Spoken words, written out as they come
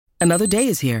Another day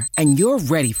is here, and you're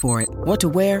ready for it. What to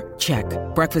wear? Check.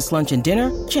 Breakfast, lunch, and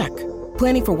dinner? Check.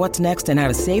 Planning for what's next and how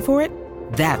to save for it?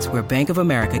 That's where Bank of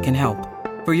America can help.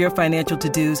 For your financial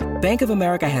to-dos, Bank of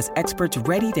America has experts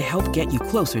ready to help get you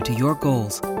closer to your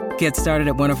goals. Get started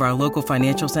at one of our local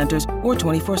financial centers or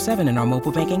 24/7 in our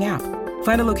mobile banking app.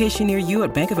 Find a location near you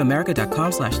at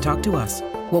bankofamerica.com/talktous.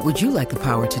 What would you like the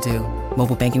power to do?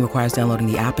 Mobile banking requires downloading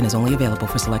the app and is only available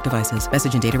for select devices.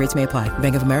 Message and data rates may apply.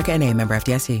 Bank of America N.A., member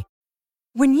FDIC.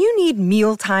 When you need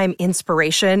mealtime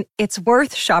inspiration, it's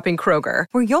worth shopping Kroger,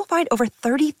 where you'll find over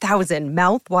 30,000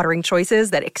 mouth-watering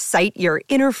choices that excite your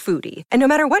inner foodie. And no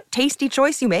matter what tasty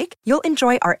choice you make, you'll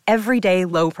enjoy our everyday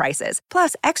low prices,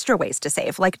 plus extra ways to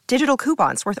save, like digital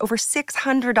coupons worth over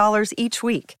 $600 each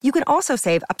week. You can also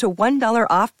save up to $1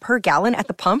 off per gallon at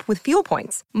the pump with fuel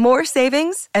points. More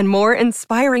savings and more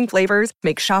inspiring flavors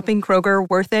make shopping Kroger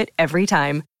worth it every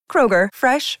time. Kroger,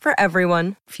 fresh for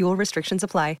everyone. Fuel restrictions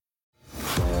apply.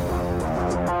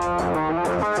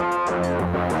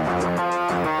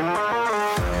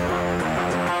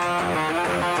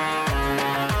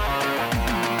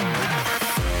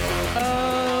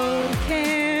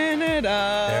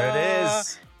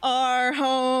 Our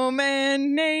home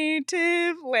and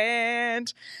native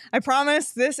land. I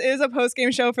promise this is a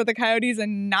post-game show for the Coyotes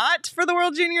and not for the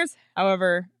World Juniors.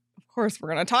 However, of course,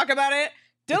 we're going to talk about it.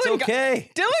 It's okay.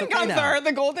 Dylan Guenther,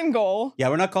 the golden goal. Yeah,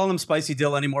 we're not calling him Spicy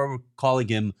Dill anymore. We're calling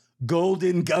him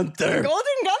Golden Guenther.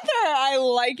 Golden Guenther. I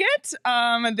like it.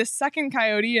 The second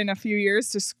Coyote in a few years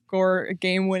to score a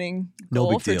game-winning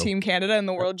goal for Team Canada in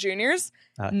the World Juniors.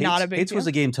 Not a big deal. It was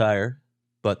a game tire.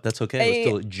 But that's okay.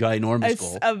 It was still a ginormous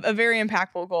goal. A very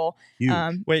impactful goal.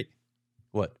 Huge. Wait.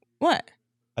 What?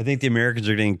 I think the Americans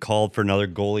are getting called for another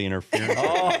goalie interference.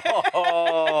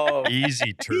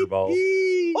 Easy, Turbo.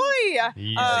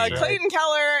 Clayton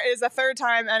Keller is a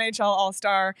third-time NHL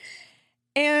All-Star.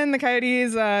 And the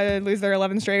Coyotes lose their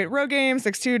 11th straight road game,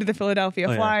 6-2 to the Philadelphia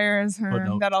Flyers.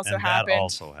 That also happened.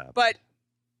 But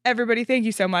everybody, thank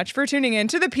you so much for tuning in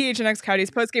to the PHNX Coyotes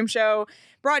postgame show,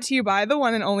 brought to you by the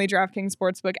one and only DraftKings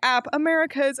Sportsbook app,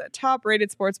 America's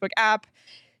top-rated sportsbook app.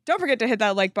 Don't forget to hit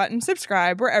that like button,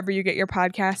 subscribe wherever you get your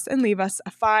podcasts, and leave us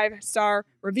a 5-star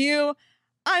review.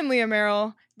 I'm Leah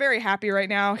Merrill, very happy right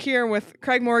now, here with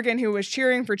Craig Morgan, who was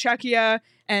cheering for Czechia,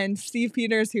 and Steve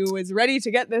Peters, who was ready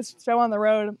to get this show on the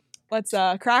road. Let's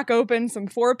crack open some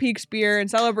Four Peaks beer in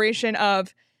celebration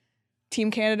of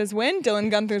Team Canada's win,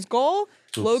 Dylan Guenther's goal.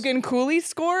 Oops. Logan Cooley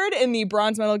scored in the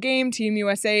bronze medal game. Team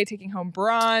USA taking home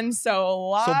bronze. So a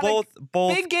lot of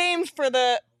big games for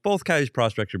the... Both Coyotes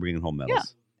prospects are bringing home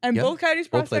medals. Yeah, and both Coyotes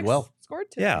prospects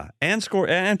scored too. Yeah, and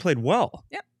played well.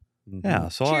 Yep. Yeah,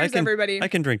 so cheers, everybody. I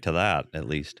can drink to that, at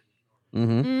least.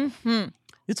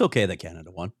 It's okay that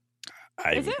Canada won.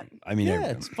 Is it? I mean,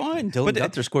 it's fine. Dylan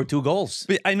Guenther scored 2 goals.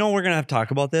 But I know we're going to have to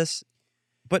talk about this,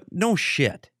 but no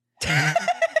shit.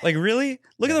 Like, really?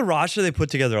 Look at the roster they put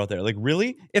together out there. Like,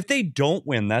 really? If they don't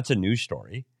win, that's a news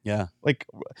story. Yeah. Like,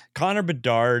 Connor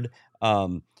Bedard,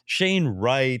 Shane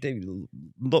Wright.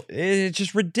 It's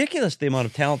just ridiculous the amount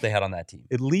of talent they had on that team.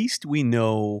 At least we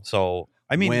know. So,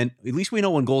 I mean, when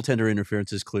goaltender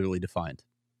interference is clearly defined,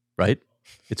 right?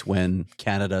 It's when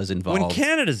Canada's involved. When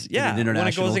Canada's, in an international when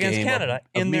it goes against game Canada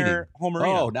in their home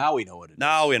arena. Oh, now we know what it is.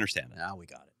 Now we understand it. Now we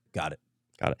got it.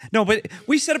 No, but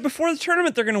we said it before the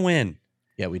tournament they're going to win.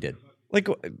 Yeah, we did. Like,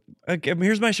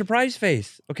 here's my surprise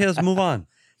face. Okay, let's move on.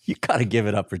 You got to give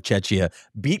it up for Czechia.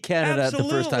 Beat Canada the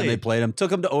first time they played them.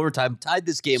 Took them to overtime. Tied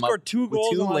this game Scored up 2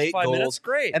 goals with 2 late goals. Minutes.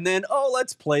 Great. And then,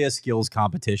 let's play a skills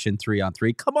competition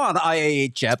 3-on-3. Come on,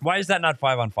 IAHF. Why is that not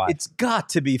 5-on-5? It's got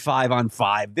to be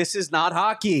 5-on-5. This is not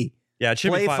hockey. Yeah, it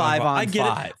should play be 5-on-5. I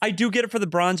get it. I do get it for the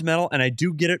bronze medal, and I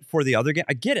do get it for the other game.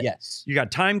 I get it. Yes. You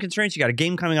got time constraints. You got a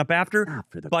game coming up after.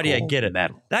 Buddy, I get it.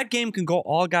 Medal. That game can go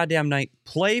all goddamn night.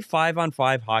 Play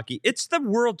 5-on-5 hockey. It's the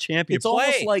world championship. It's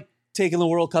almost like taking the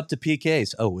World Cup to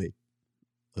PKs. Oh, wait.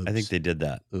 Oops. I think they did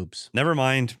that. Oops. Never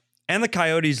mind. And the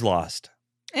Coyotes lost.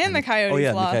 And the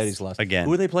Coyotes lost. The Coyotes lost. Again.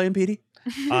 Who are they playing, Petey?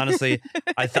 Honestly,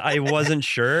 I wasn't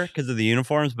sure because of the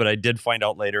uniforms, but I did find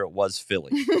out later it was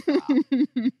Philly.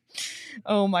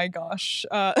 Oh my gosh.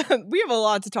 We have a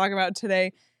lot to talk about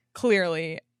today,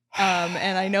 clearly.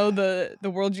 And I know the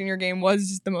World Junior game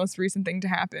was the most recent thing to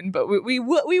happen, but we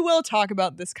will talk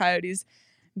about this Coyotes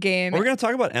game. We're going to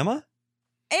talk about Emma?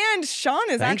 And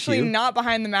Sean is not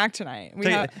behind the Mac tonight.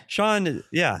 Sean,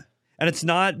 yeah. And it's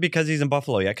not because he's in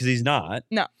Buffalo yet, because he's not.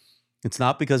 No. It's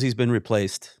not because he's been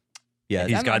replaced. Yeah,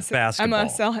 he's got basketball. I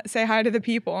must say hi to the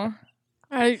people.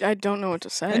 I don't know what to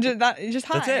say. Just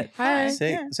hi. That's it. Hi.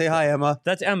 Say hi, Emma.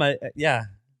 That's Emma. Yeah.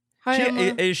 Hi, Emma.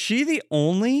 Is she the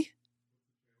only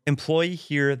employee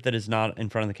here that is not in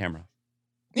front of the camera?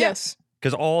 Yes.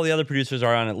 Because all the other producers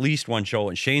are on at least one show,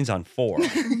 and Shane's on 4.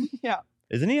 Yeah.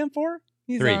 Isn't he on 4?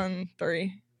 He's 3. on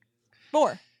 3.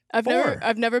 4.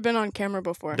 I've never been on camera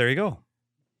before. There you go.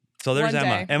 So there's One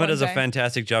Emma. day, Emma one does a day.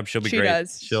 fantastic job. She'll be She great.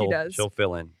 does. She does. She'll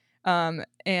fill in. And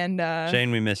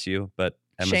Shane, we miss you, but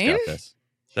Emma's Shane? got this.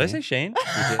 Did I say Shane?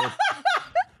 You did.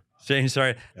 Shane,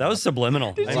 sorry. That was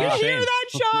subliminal. Did I you miss hear Shane.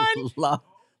 that, Sean?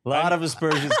 lot of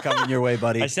aspersions coming your way,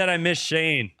 buddy. I said I miss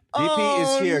Shane. DP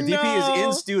is here. DP is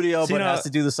in studio, See, but now, has to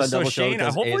do the Sun so Devil Shane, show.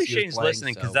 hopefully ASU is Shane's playing,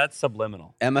 listening because so. that's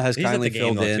subliminal. Emma has He's at kindly the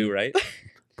game filled though in. too, right?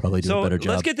 Probably do So a better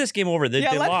job. let's get this game over. They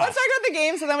let's lost. talk about the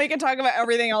game so then we can talk about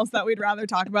everything else that we'd rather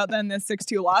talk about than this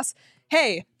 6-2 loss.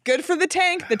 Hey, good for the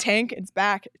tank. The tank, it's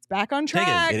back. It's back on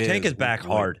track. Tank is back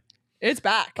hard. It's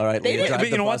back. All right, They we'll didn't- drive but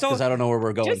you the know what, bus though? because I don't know where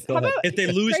we're going. Just Go how ahead. about- If they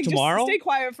lose Craig, just tomorrow, stay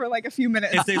quiet for like a few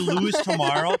minutes. if they lose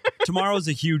tomorrow, tomorrow is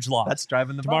a huge loss. That's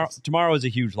driving the bus. Tomorrow is a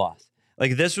huge loss.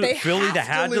 Like this was They Philly have that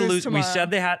to had to lose lose. We tomorrow. said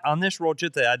they had on this road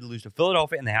trip they had to lose to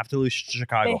Philadelphia and they have to lose to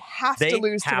Chicago. They have to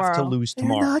lose have tomorrow. to lose They're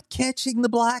tomorrow. not catching the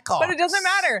Blackhawks. But it doesn't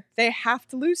matter. They have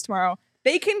to lose tomorrow.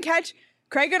 They can catch.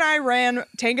 Craig and I ran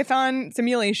Tankathon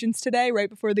simulations today, right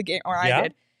before the game, or Yeah? I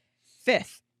did.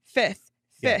 Fifth,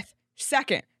 Yeah.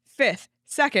 second, fifth,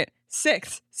 second,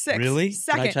 sixth, Really?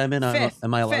 second. Can I chime in? Fifth,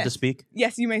 Am I allowed to fifth. speak?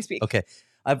 Yes, you may speak. Okay.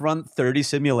 I've run 30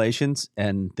 simulations,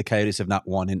 and the Coyotes have not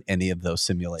won in any of those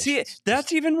simulations. See,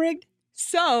 that's even rigged.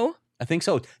 So, I think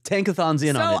so. Tankathon's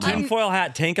in So on it now. I'm- Tinfoil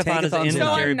hat, Tankathon is Tankathon's in in. with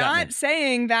so Gary I'm not Bettman.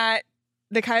 saying that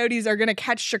the Coyotes are going to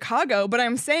catch Chicago, but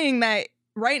I'm saying that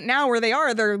right now where they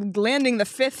are, they're landing the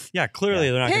fifth Yeah,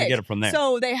 clearly they're not going to pick. get it from there.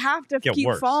 So they have to Get keep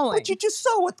worse. falling. But you just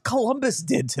saw what Columbus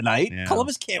did tonight. Yeah.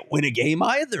 Columbus can't win a game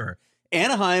either.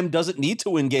 Anaheim doesn't need to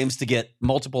win games to get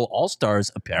multiple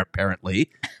All-Stars, apparently.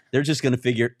 They're just going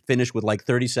to finish with like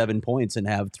 37 points and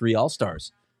have 3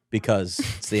 All-Stars because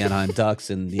it's the Anaheim Ducks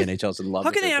and the NHL's in love How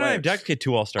with can the their Anaheim players. Ducks get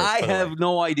 2 All-Stars? I by the way? have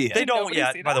no idea. They don't Nobody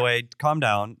yet. see By the that. way, calm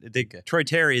down. Troy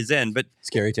Terry is in, but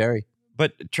Scary Terry.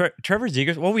 Trevor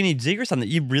Zegras. Well, we need Zegras on the.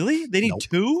 You really? They need Nope.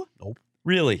 2? Nope.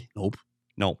 Really? Nope.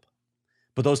 Nope.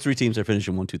 But those 3 teams are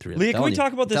finishing 1, 2, 3. Leah, can we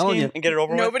talk about this game and get it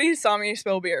over with? Nobody saw me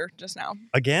spill beer just now.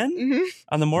 Again? hmm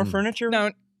On the more furniture?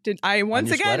 No, did I once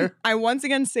your again? sweater? I once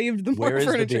again saved the more Where is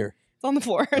furniture. the beer? It's on the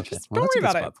floor. Okay. Just Well, don't that's a worry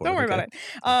about good it. spot for Don't it. worry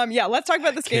about it. Yeah, let's talk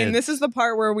about this game. Kids. This is the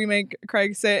part where we make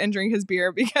Craig sit and drink his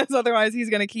beer because otherwise he's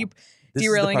going to keep This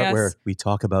derailing is the part us. where we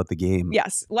talk about the game.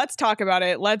 Yes, let's talk about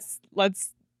it. Let's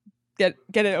get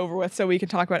it over with so we can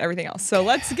talk about everything else. So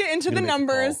let's get into I'm the gonna make a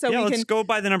numbers call. so Yeah, we let's can go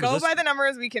by the numbers. go Let's- by the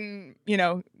numbers. We can,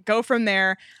 go from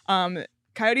there.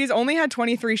 Coyotes only had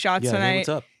 23 shots Yeah, hey, tonight. what's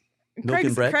up? Milk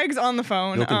and bread? Craig's on the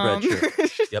phone. Milk and bread,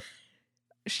 sure.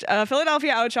 Yep.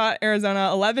 Philadelphia outshot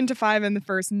Arizona 11-5 in the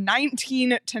first,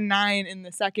 19-9 in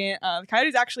the second. The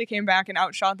Coyotes actually came back and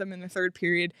outshot them in the third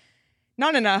period.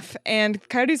 Not enough. And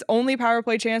Coyotes' only power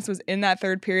play chance was in that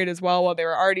third period as well while they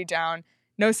were already down.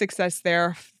 No success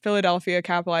there. Philadelphia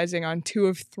capitalizing on 2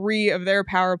 of 3 of their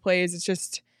power plays. It's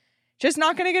just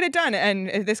not going to get it done.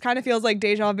 And this kind of feels like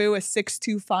deja vu, a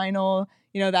 6-2 final.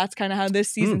 That's kind of how this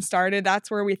season started.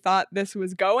 That's where we thought this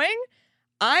was going.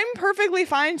 I'm perfectly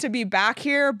fine to be back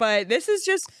here, but this is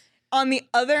just, on the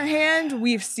other hand,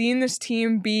 we've seen this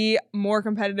team be more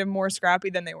competitive, more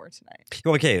scrappy than they were tonight.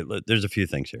 Okay, there's a few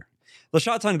things here. The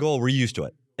shots on goal, we're used to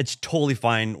it. It's totally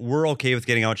fine. We're okay with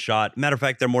getting outshot. Matter of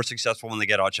fact, they're more successful when they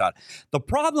get outshot. The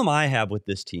problem I have with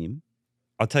this team,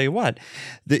 I'll tell you what,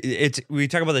 we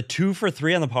talk about the 2 for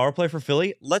 3 on the power play for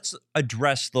Philly. Let's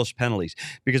address those penalties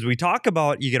because we talk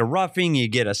about you get a roughing, you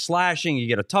get a slashing, you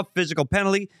get a tough physical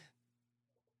penalty.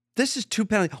 This is 2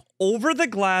 penalties over the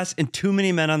glass and too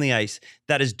many men on the ice.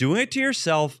 That is doing it to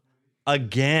yourself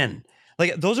again.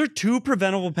 Like those are 2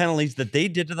 preventable penalties that they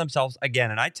did to themselves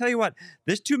again. And I tell you what,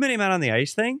 this too many men on the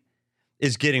ice thing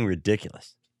is getting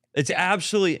ridiculous. It's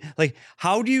absolutely like,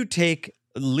 how do you take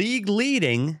league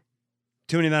leading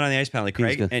too many men on the ice penalty,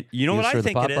 Craig? And you know what I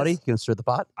think it is? Buddy? You gonna stir the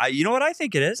pot? You know what I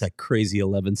think it is? It's that crazy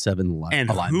 11-7 line. And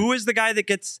who is the guy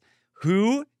that's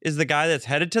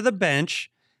headed to the bench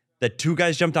that 2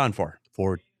 guys jumped on for?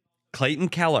 Clayton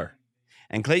Keller.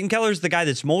 And Clayton Keller is the guy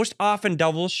that's most often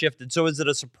double shifted. So is it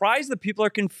a surprise that people are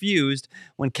confused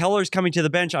when Keller's coming to the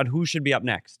bench on who should be up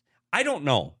next? I don't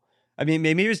know. I mean,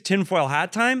 maybe it was tinfoil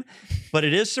hat time, but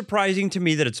it is surprising to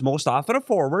me that it's most often a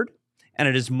forward. And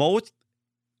it is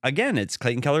it's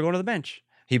Clayton Keller going to the bench.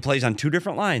 He plays on 2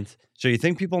 different lines. So you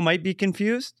think people might be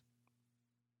confused?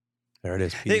 There it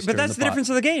is. But that's the difference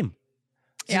of the game.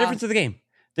 It's the difference of the game.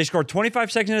 They scored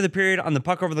 25 seconds into the period on the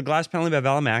puck over the glass penalty by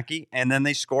Valimaki, and then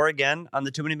they score again on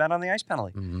the too many men on the ice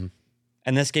penalty. Mm-hmm.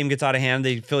 and this game gets out of hand.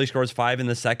 The Philly scores 5 in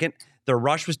the second. Their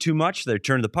rush was too much. They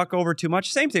turned the puck over too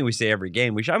much. Same thing we say every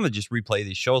game. I'm going to just replay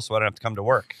these shows so I don't have to come to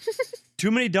work.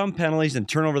 Too many dumb penalties and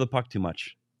turn over the puck too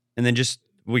much. And then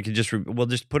we'll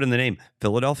just put in the name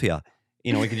Philadelphia.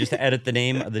 We can just edit the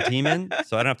name of the team in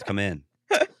so I don't have to come in.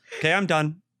 Okay, I'm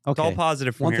done. Okay. It's all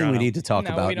positive from One here thing on we out. need to talk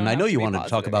about, and I know you wanted to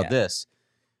talk about this.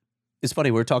 It's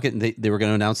funny, we're talking, they were going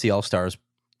to announce the All-Stars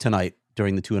tonight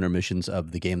during the 2 intermissions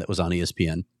of the game that was on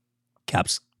ESPN,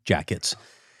 Caps Jackets.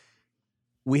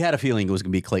 We had a feeling it was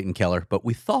going to be Clayton Keller, but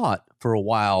we thought for a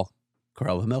while,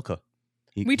 Karel Vejmelka.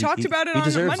 We talked about it on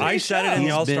the Monday I said it in the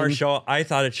He's All-Star been- show. I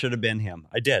thought it should have been him.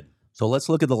 I did. So let's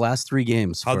look at the last 3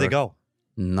 games. How'd they go?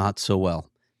 Not so well.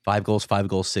 5 goals,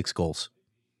 6 goals.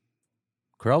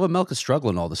 Karel Vejmelka's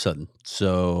struggling all of a sudden.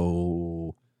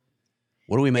 So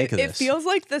what do we make of this? It feels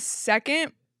like the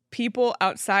second people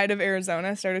outside of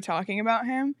Arizona started talking about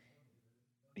him,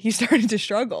 he started to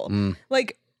struggle.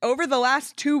 Like over the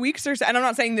last 2 weeks or so, and I'm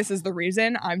not saying this is the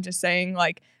reason, I'm just saying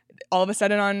like all of a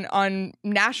sudden on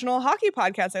national hockey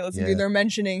podcasts I listen to, they're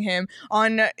mentioning him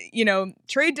on,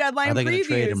 trade deadline Are they going previews. to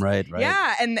trade him, right?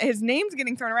 Yeah, and his name's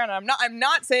getting thrown around. And I'm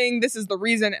not saying this is the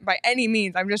reason by any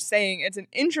means. I'm just saying it's an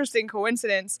interesting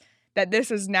coincidence that this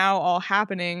is now all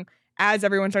happening as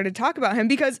everyone started to talk about him,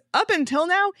 because up until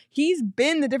now, he's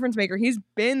been the difference maker. He's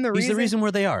been the reason. He's the reason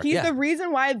where they are. He's the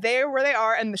reason why they're where they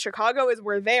are, and the Chicago is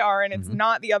where they are, and it's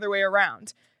not the other way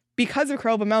around. Because of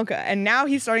Karel Vejmelka. And now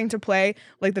he's starting to play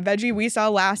like the veggie we saw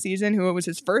last season, who it was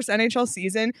his first NHL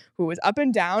season, who was up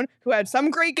and down, who had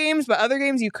some great games, but other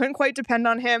games you couldn't quite depend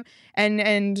on him.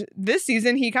 And this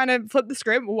season, he kind of flipped the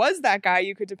script, was that guy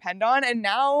you could depend on, and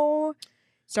now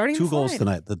starting 2 goals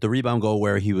tonight. The rebound goal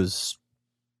where he was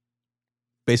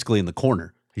basically in the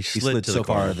corner. He slid to so the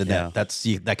far corner. the net.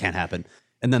 That can't happen.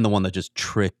 And then the one that just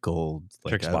trickled.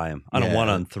 Tricks by him on a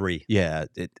 1-on-3. Yeah.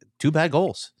 2 bad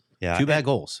goals. Yeah. 2 bad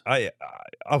goals.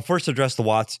 I'll first address the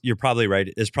Watts. You're probably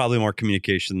right. It's probably more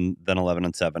communication than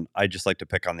 11-7. I just like to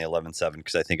pick on the 11-7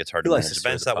 because I think it's hard to manage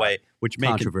events that way, which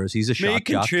may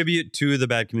contribute to the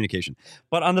bad communication.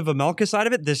 But on the Vejmelka side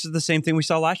of it, this is the same thing we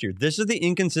saw last year. This is the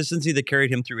inconsistency that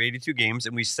carried him through 82 games,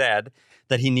 and we said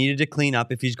that he needed to clean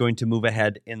up if he's going to move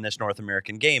ahead in this North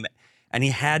American game. And he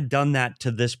had done that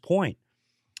to this point.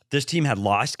 This team had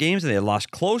lost games, and they had lost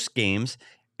close games,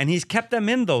 and he's kept them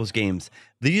in those games.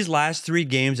 These last 3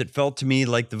 games, it felt to me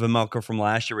like the Vejmelka from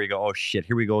last year where you go, oh shit,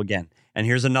 here we go again. And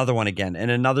here's another one again, and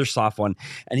another soft one.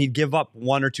 And he'd give up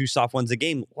 1 or 2 soft ones a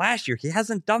game last year. He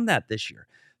hasn't done that this year.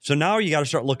 So now you got to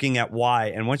start looking at why.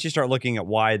 And once you start looking at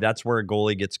why, that's where a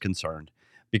goalie gets concerned.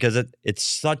 Because it's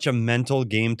such a mental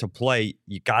game to play.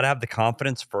 You got to have the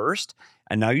confidence first.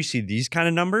 And now you see these kind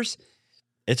of numbers.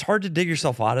 It's hard to dig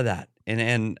yourself out of that.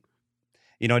 And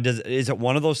is it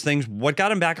one of those things? What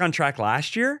got him back on track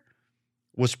last year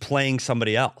was playing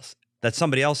somebody else. That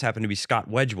somebody else happened to be Scott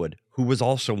Wedgwood, who was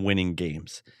also winning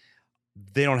games.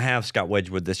 They don't have Scott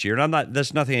Wedgwood this year. And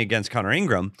there's nothing against Connor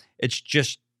Ingram. It's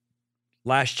just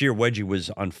last year, Wedgie was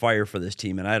on fire for this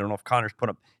team. And I don't know if Connor's put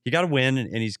up, he got a win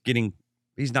and he's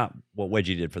not what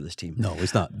Wedgie did for this team. No,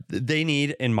 he's not. They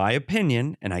need, in my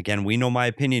opinion, and again, we know my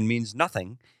opinion means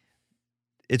nothing.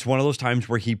 It's one of those times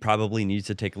where he probably needs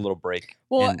to take a little break.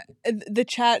 Well, the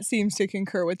chat seems to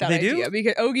concur with that idea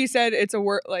because Ogie said it's a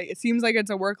it seems like it's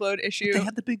a workload issue. But they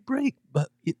had the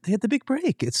big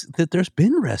break, It's that there's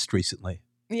been rest recently.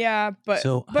 Yeah, but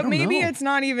maybe it's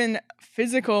not even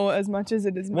physical as much as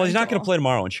it is. Well, he's not going to play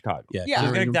tomorrow in Chicago. Yeah, so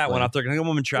he's going to get that one off. They're going to go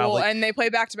home and travel. Well, and they play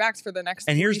back-to-backs for the next.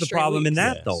 And here's the problem in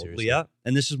that, though, seriously. Leah.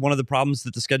 And this is one of the problems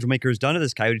that the schedule maker has done to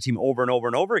this Coyote team over and over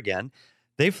and over again.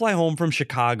 They fly home from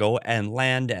Chicago and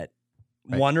land at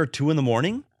 1 or 2 in the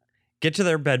morning, get to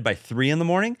their bed by 3 in the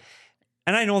morning,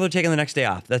 and I know they're taking the next day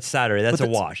off. That's Saturday. That's a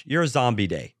wash. You're a zombie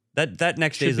day. That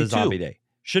next day is a zombie day.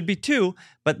 Should be 2,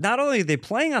 but not only are they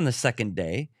playing on the second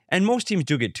day, and most teams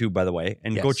do get 2, by the way,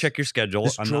 and go check your schedule.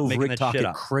 This I'm not making Rick that shit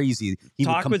up. Crazy. He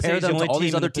Talk would compare them to all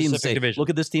these other teams and say, look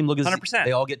at this team, look at this 100%.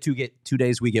 They all get 2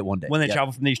 days, we get 1 day. When they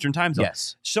travel from the Eastern time zone.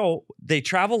 Yes. So they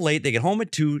travel late, they get home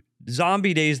at 2,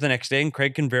 zombie days the next day, and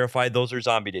Craig can verify those are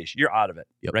zombie days. You're out of it,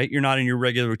 right? You're not in your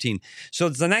regular routine. So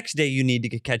it's the next day you need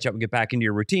to catch up and get back into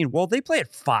your routine. Well, they play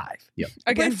at 5. Yep.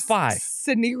 Against 5.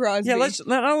 Sidney Crosby. Yeah, let's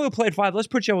not only play at 5, let's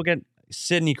put you up against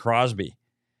Sidney Crosby.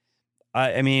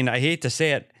 I mean, I hate to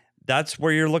say it. That's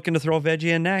where you're looking to throw Veggie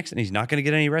in next, and he's not going to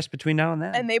get any rest between now and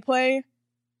then. And they play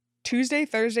Tuesday,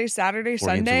 Thursday, Saturday,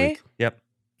 Sunday. Yep.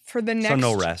 For the next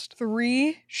no rest.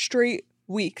 3 straight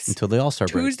weeks. Until they all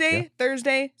start Tuesday,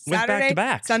 Thursday, Saturday,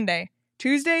 back-to-backs. Sunday.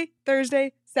 Tuesday,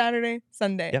 Thursday, Saturday,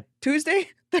 Sunday. Yep. Tuesday,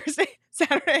 Thursday,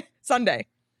 Saturday, Sunday.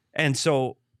 And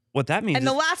so what that means And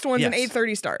the last one's an yes.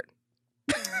 8:30 start.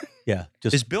 Yeah.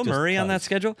 Is Bill Murray on that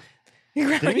schedule?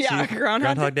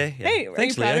 Groundhog Day. Yeah. Hey,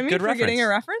 thanks, are you proud Leah. of me Good for reference. getting a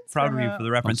reference? Proud of you for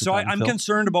the reference. So I'm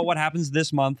concerned about what happens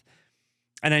this month.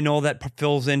 And I know that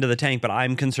fills into the tank, but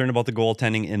I'm concerned about the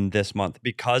goaltending in this month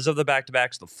because of the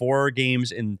back-to-backs, the 4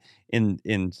 games in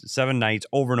 7 nights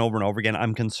over and over and over again.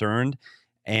 I'm concerned,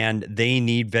 and they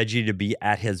need Veggie to be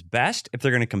at his best if they're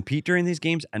going to compete during these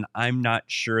games, and I'm not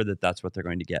sure that that's what they're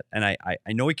going to get. And I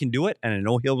know he can do it, and I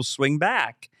know he'll swing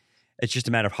back. It's just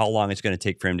a matter of how long it's going to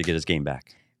take for him to get his game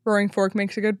back. Roaring Fork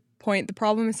makes a good point. The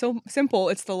problem is so simple.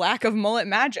 It's the lack of mullet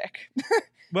magic.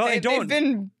 Well, they've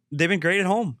been great at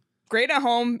home. Great at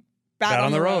home, bad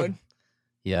on the road.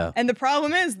 Yeah. And the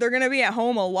problem is they're going to be at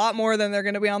home a lot more than they're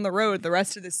going to be on the road the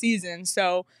rest of the season.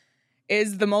 So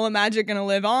is the mullet magic going to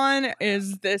live on?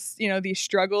 Is this, these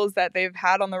struggles that they've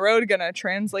had on the road going to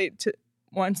translate to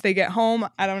once they get home?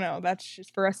 I don't know. That's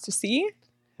just for us to see.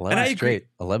 11 straight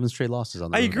losses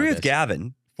on the road. I agree with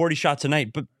Gavin. 40 shots a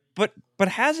night, but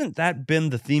hasn't that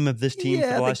been the theme of this team for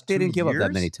the last 2 years? They didn't give up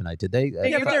that many tonight, did they? They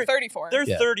gave up 34. They're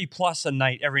 30 plus a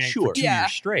night every night for 2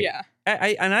 years straight. Yeah.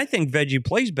 I think Veggie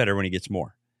plays better when he gets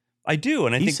more. I do,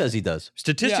 and I think he says he does.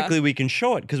 Statistically, we can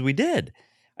show it because we did.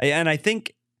 I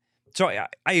think so.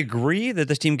 I agree that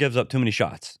this team gives up too many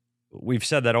shots. We've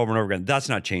said that over and over again. That's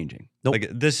not changing. Nope. Like,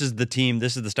 this is the team.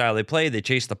 This is the style they play. They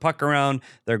chase the puck around.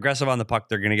 They're aggressive on the puck.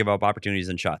 They're going to give up opportunities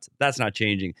and shots. That's not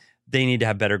changing. They need to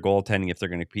have better goaltending if they're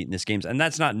going to compete in this games. And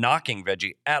that's not knocking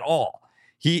Veggie at all.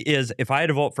 He is, if I had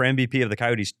to vote for MVP of the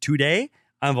Coyotes today,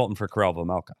 I'm voting for Karel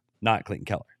Vejmelka, not Clayton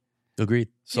Keller. Agreed.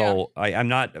 So I'm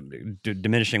not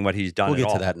diminishing what he's done We'll at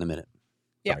all. get to that in a minute.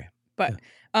 Yeah. Sorry.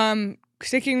 But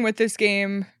sticking with this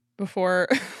game before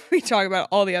we talk about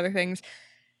all the other things,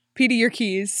 Petey, your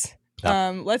keys.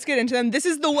 Let's get into them. This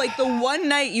is the one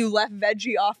night you left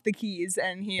Veggie off the keys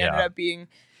and he ended up being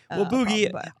Boogie,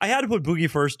 I had to put Boogie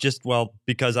first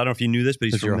because I don't know if you knew this, but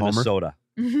he's from Minnesota.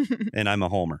 And I'm a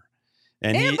homer.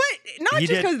 But not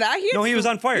just because that. He was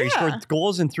on fire. He scored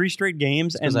goals in 3 straight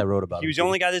games. Because I wrote about him. He was the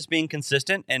only guy that's being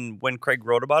consistent. And when Craig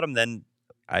wrote about him, then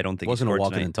I don't think wasn't he a scored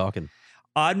walking tonight. and talking.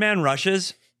 Odd man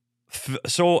rushes.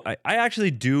 So I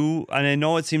actually do, and I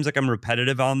know it seems like I'm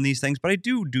repetitive on these things, but I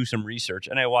do some research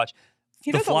and I watch.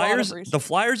 The Flyers. The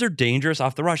Flyers are dangerous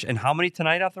off the rush. And how many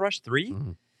tonight off the rush? 3?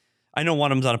 Mm-hmm. I know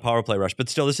one of them's on a power play rush, but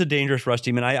still, this is a dangerous rush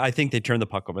team, and I think they turned the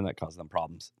puck over, and that caused them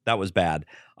problems. That was bad.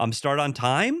 Start on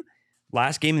time.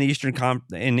 Last game in the Eastern time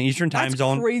zone.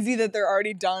 That's crazy that they're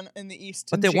already done in the East.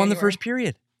 But they won the first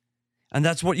period, and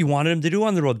that's what you wanted them to do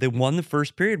on the road. They won the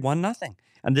first period, 1-0,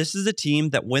 and this is a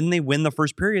team that when they win the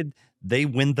first period, they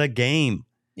win the game.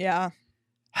 Yeah.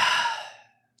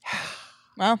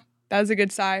 Well, that was a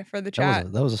good sigh for the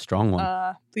chat. That was a strong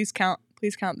one. Please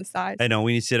count the size. I know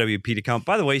we need CWP to count.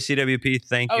 By the way, CWP,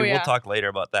 thank you. Yeah. We'll talk later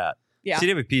about that. Yeah.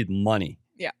 CWP is money.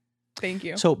 Yeah. Thank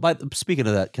you. So, speaking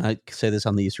of that, can I say this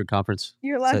on the Eastern Conference?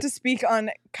 You're allowed to speak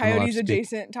on Coyotes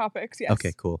adjacent topics. Yes.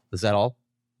 Okay, cool. Is that all?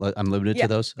 I'm limited to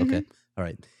those? Okay. Mm-hmm. All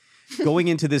right. Going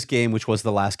into this game, which was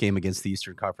the last game against the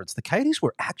Eastern Conference, the Coyotes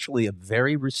were actually a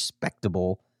very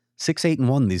respectable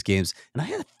 6-8-1 in these games. And I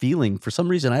had a feeling, for some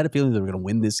reason, they were going to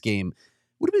win this game.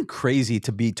 Would have been crazy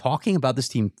to be talking about this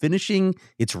team finishing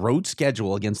its road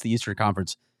schedule against the Eastern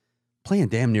Conference, playing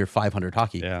damn near 500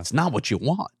 hockey. Yeah. It's not what you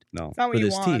want. No, it's not what for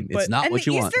this team. It's not what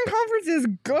you want. The Eastern Conference is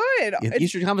good. Yeah, the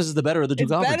Eastern Conference is the better of the two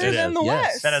conferences. Better than the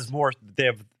West. That has more. They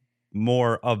have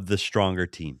more of the stronger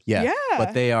teams. Yeah,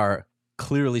 but they are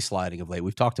clearly sliding of late.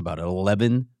 We've talked about it.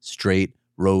 11 straight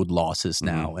road losses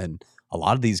now, and a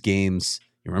lot of these games.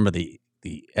 You remember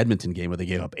the Edmonton game where they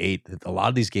gave up 8. A lot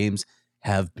of these games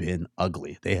have been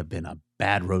ugly. They have been a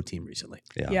bad road team recently.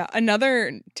 Yeah.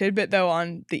 Another tidbit though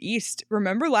on the East.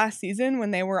 Remember last season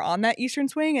when they were on that Eastern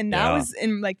swing, and that was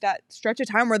in that stretch of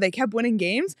time where they kept winning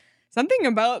games. Something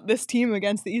about this team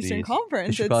against the Eastern Conference.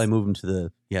 They should probably move them to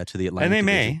the Atlantic. And they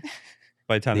may.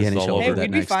 By the time the this is all over,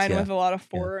 we'd be fine with a lot of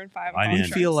 4 and 5. I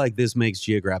feel like this makes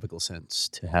geographical sense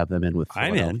to have them in with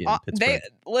Philadelphia and Pittsburgh.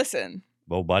 Listen.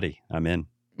 Well, buddy, I'm in.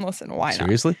 Listen, why not?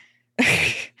 Seriously?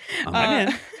 I'm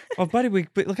in. Well, buddy,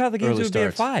 look how the games would be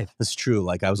at 5. That's true.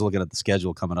 Like, I was looking at the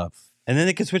schedule coming up. And then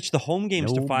they could switch the home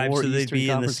games to 5 so they'd be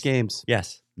in the games.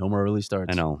 Yes. No more early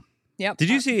starts. I know. Yep. Did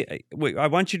you see? Wait, I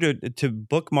want you to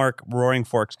bookmark Roaring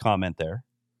Fork's comment there.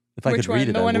 If I could read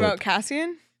it, the one about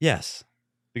Cassian? Yes.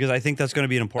 Because I think that's going to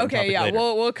be an important topic later.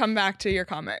 We'll come back to your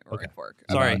comment, Roaring Fork.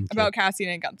 Sorry. About Cassian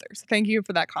and Gunther. So thank you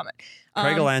for that comment.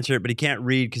 Craig will answer it, but he can't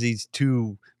read because he's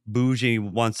too bougie. He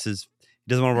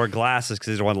doesn't want to wear glasses because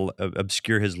he doesn't want to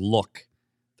obscure his look,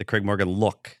 the Craig Morgan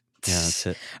look. Yeah, that's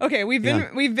it. Okay, we've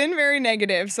been very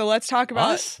negative, so let's talk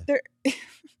about us.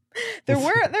 There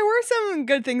were some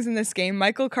good things in this game.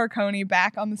 Michael Carcone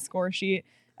back on the score sheet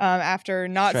after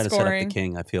not Try scoring. To set up the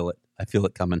king. I feel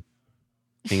it coming.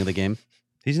 King of the game.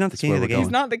 He's not the king of the game. He's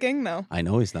not the king, though. I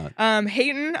know he's not.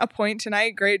 Hayton, a point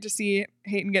tonight. Great to see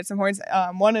Hayton get some points.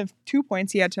 One of 2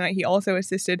 points he had tonight. He also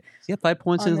assisted. Does he have 5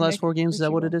 points in his last 4 games? Is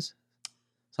that what it is?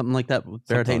 Something like that.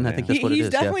 Barrett Hayton, I think that's what it is. He's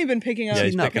definitely been picking up.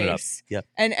 He's picking it up. Yep.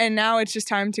 And now it's just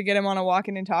time to get him on a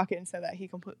walking and talking so that he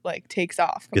takes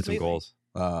off completely. Get some goals.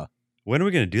 When are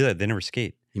we going to do that? They never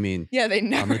skate. You mean? Yeah, they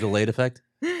never. On the delayed effect?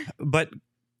 But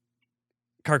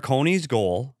Carcone's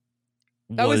goal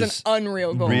that was an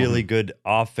unreal goal. Really good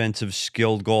offensive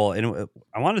skilled goal. And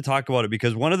I want to talk about it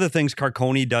because one of the things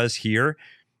Carcone does here,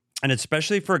 and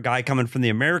especially for a guy coming from the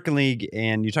American League,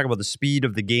 and you talk about the speed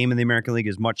of the game in the American League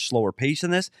is much slower pace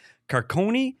than this.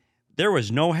 Carcone, there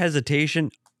was no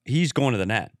hesitation. He's going to the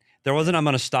net. There wasn't, I'm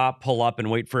going to stop, pull up, and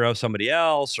wait for somebody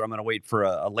else, or I'm going to wait for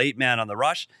a late man on the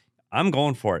rush. I'm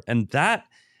going for it. And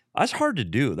that's hard to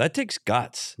do. That takes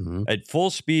guts at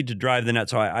full speed to drive the net.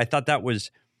 So I thought that was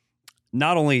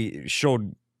not only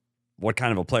showed what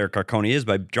kind of a player Carcone is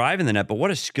by driving the net, but what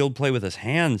a skilled play with his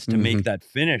hands to make that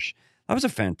finish. That was a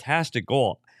fantastic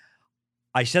goal.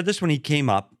 I said this when he came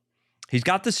up. He's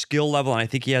got the skill level, and I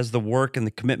think he has the work and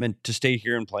the commitment to stay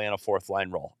here and play in a fourth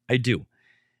line role. I do.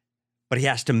 But he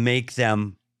has to make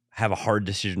them have a hard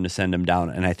decision to send him down,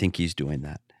 and I think he's doing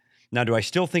that. Now, do I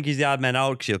still think he's the odd man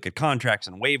out because you look at contracts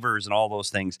and waivers and all those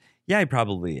things? Yeah, he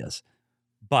probably is.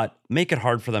 But make it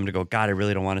hard for them to go, God, I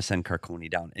really don't want to send Carcone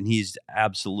down. And he's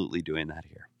absolutely doing that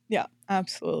here. Yeah,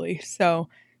 absolutely. So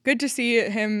good to see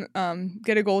him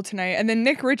get a goal tonight. And then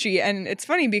Nick Ritchie, and it's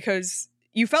funny because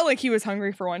you felt like he was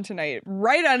hungry for one tonight.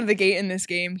 Right out of the gate in this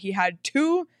game, he had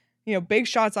 2 big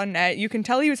shots on net. You can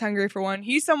tell he was hungry for one.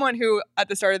 He's someone who at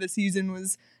the start of the season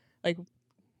was like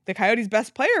the Coyotes'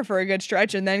 best player for a good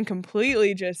stretch and then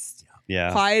completely just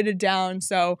quieted down.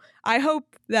 So I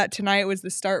hope that tonight was the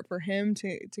start for him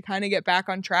to kind of get back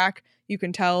on track. You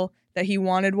can tell that he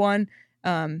wanted one.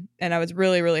 And I was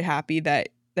really, really happy that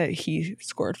he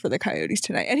scored for the Coyotes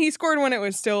tonight. And he scored when it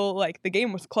was still like the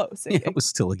game was close. It was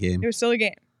still a game. It was still a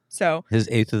game. So his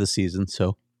 8th of the season.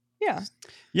 So yeah.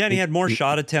 Yeah, and he had more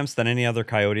shot attempts than any other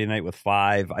Coyote tonight with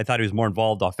 5. I thought he was more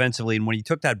involved offensively. And when he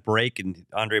took that break and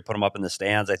Andre put him up in the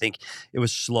stands, I think it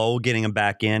was slow getting him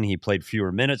back in. He played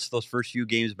fewer minutes those first few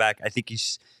games back. I think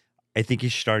he's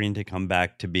starting to come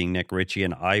back to being Nick Ritchie,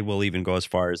 and I will even go as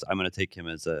far as I'm going to take him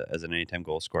as an anytime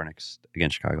goal scorer next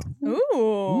against Chicago.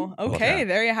 Ooh, okay,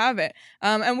 there you have it.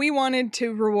 And we wanted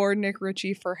to reward Nick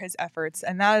Ritchie for his efforts,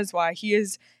 and that is why he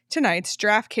is tonight's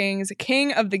DraftKings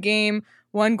King of the Game.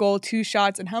 1 goal, 2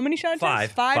 shots, and how many shot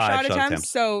attempts? 5 shot attempts.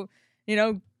 So,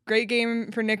 great game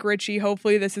for Nick Ritchie.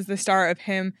 Hopefully this is the start of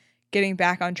him getting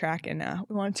back on track, and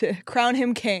we want to crown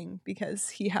him king because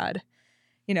he had,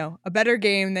 a better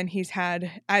game than he's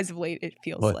had as of late, it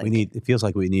feels like. It feels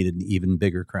like we need an even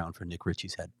bigger crown for Nick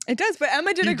Ritchie's head. It does, but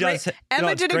Emma did a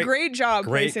great job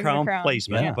placing the crown.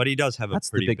 Placement, but he does have That's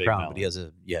a pretty the big crown, mouth. But he has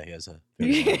a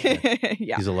very large head.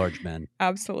 Yeah. He's a large man.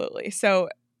 Absolutely. So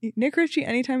Nick Ritchie,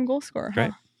 anytime goal scorer.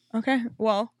 Right. Huh? Okay.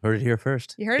 Well, heard it here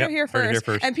first. You heard it here first.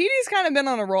 And Petey's kind of been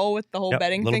on a roll with the whole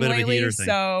betting thing lately.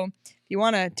 So if you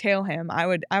want to tail him, I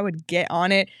would get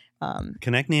on it.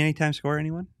 Connect me anytime score,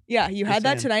 anyone? Yeah, you had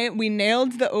that tonight. We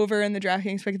nailed the over in the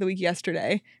DraftKings pick of the week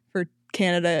yesterday for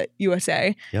Canada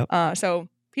USA. Yep. So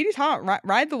Petey's hot.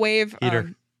 Ride the wave.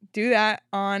 Do that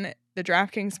on the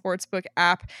DraftKings Sportsbook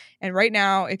app. And right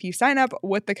now, if you sign up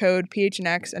with the code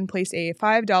PHNX and place a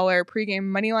 $5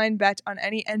 pregame moneyline bet on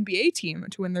any NBA team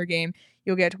to win their game,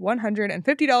 you'll get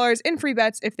 $150 in free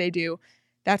bets if they do.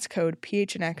 That's code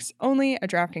PHNX only at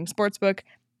DraftKings Sportsbook.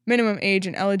 Minimum age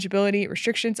and eligibility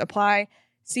restrictions apply.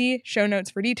 See show notes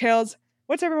for details.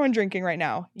 What's everyone drinking right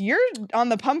now? You're on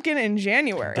the pumpkin in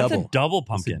January. That's a double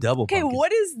pumpkin. Okay,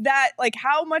 what is that? Like,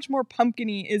 how much more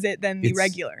pumpkin-y is it than the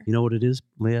regular? You know what it is,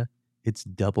 Leah? It's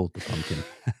double the pumpkin.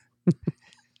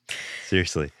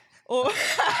 Seriously. Oh,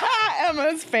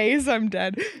 Emma's face. I'm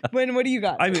dead. What do you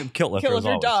got? I mean,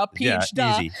 Kiltliffer, duh. Peach,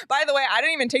 duh. Easy. By the way, I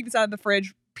didn't even take this out of the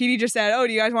fridge. Petey just said, "Oh,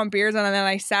 do you guys want beers?" And then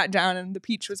I sat down, and the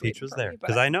peach was there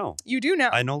because I know. You do know.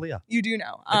 I know Leah. You do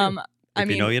know. I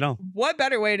mean, you know. What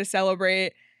better way to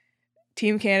celebrate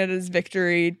Team Canada's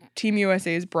victory, Team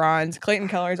USA's bronze, Clayton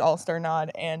Keller's All-Star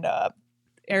nod, and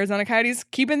Arizona Coyotes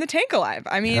keeping the tank alive?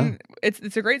 I mean,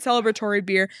 it's a great celebratory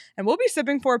beer, and we'll be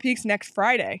sipping Four Peaks next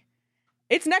Friday.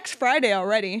 It's next Friday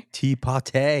already. Tea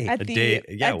party. A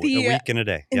week and a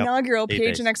day. Inaugural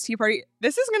PHNX tea party.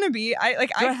 This is going to be,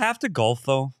 Do I have to golf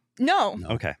though? No.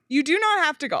 Okay. You do not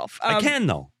have to golf. I can,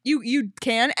 though. You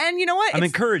can. And you know what? I'm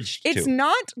encouraged It's to.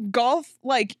 not golf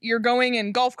like you're going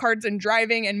in golf carts and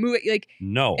driving and moving. Like,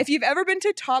 no. if you've ever been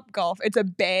to Top Golf, it's a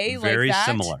bay Very like that.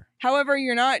 similar. However,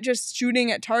 you're not just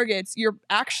shooting at targets. You're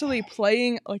actually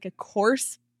playing like a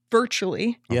course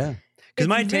virtually. Yeah. Because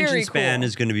my attention span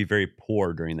is going to be very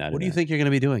poor during that. What do you think you're going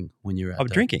to be doing when you're out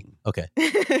drinking? Okay.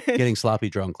 Getting sloppy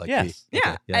drunk like yes. me.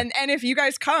 Yeah. Okay, And if you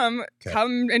guys come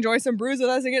enjoy some brews with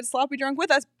us and get sloppy drunk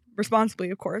with us, responsibly,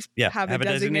 of course. Yeah. Have a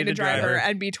designated driver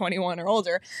and be 21 or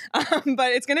older.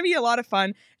 But it's going to be a lot of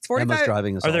fun. It's 45. Emma's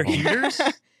driving us Are there all home. heaters?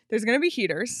 There's going to be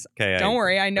heaters. Okay. Don't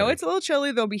worry. I know it's a little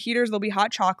chilly. There'll be heaters. There'll be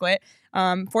hot chocolate.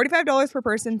 $45 per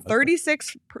person,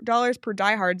 $36 per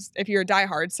diehards if you're a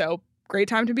diehard. So great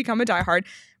time to become a diehard.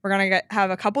 We're going to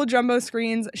have a couple jumbo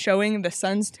screens showing the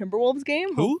Suns Timberwolves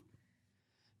game. Who?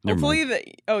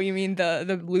 Hopefully you mean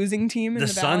the losing team in the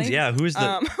Suns, Valley? yeah. Who's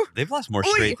the they've lost more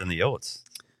straight than the Yotes.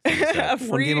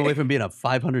 One game away from being a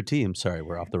 500 team. Sorry,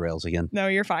 we're off the rails again. No,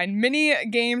 you're fine. Mini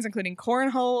games including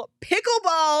cornhole,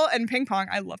 pickleball, and ping pong.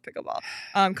 I love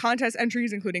pickleball. Contest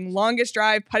entries including longest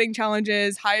drive, putting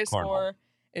challenges, highest score,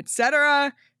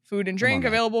 etc. Food and drink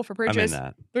available for purchase.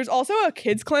 There's also a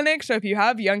kids clinic, so if you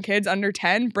have young kids under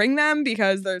 10, bring them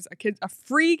because there's a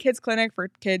free kids clinic for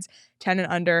kids 10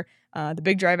 and under. The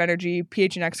Big Drive Energy,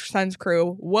 PHNX Suns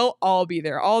crew will all be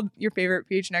there. All your favorite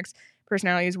PHNX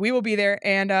personalities, we will be there,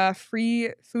 and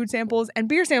free food samples and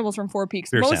beer samples from Four Peaks.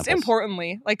 Most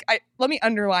importantly, let me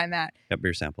underline that. Yep,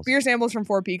 beer samples. Beer samples from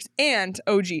Four Peaks and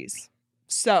OGs.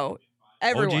 So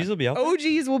everyone. OGs will be out there?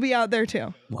 OGs will be out there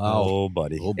too. Wow. Oh,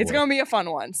 buddy. Oh, it's going to be a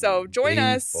fun one. So join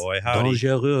us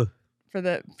Dangereux. for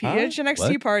the PHNX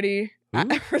Tea Party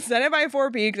presented by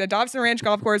Four Peaks at Dobson Ranch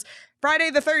Golf Course, Friday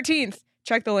the 13th.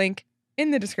 Check the link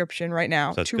in the description right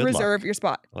now to reserve your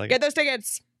spot. Get those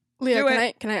tickets.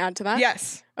 Leah, can I add to that?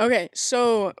 Yes. Okay,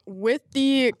 so with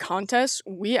the contest,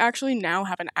 we actually now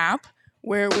have an app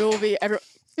where we will be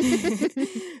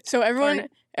so everyone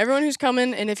who's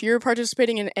coming, and if you're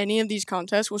participating in any of these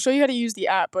contests, we'll show you how to use the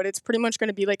app, but it's pretty much going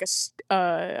to be like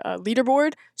a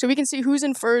leaderboard, so we can see who's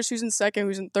in first, who's in second,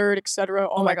 who's in third, etc.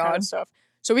 All that kind of stuff.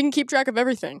 So we can keep track of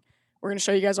everything. We're going to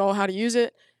show you guys all how to use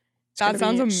it. That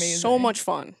sounds amazing. So much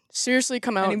fun. Seriously,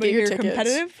 come out and get your tickets.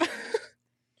 Competitive?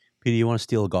 Peter, you want to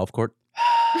steal a golf court?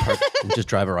 And just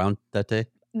drive around that day?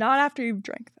 Not after you've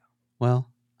drank, though. Well,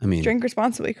 I mean... Drink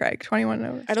responsibly, Craig. 21 and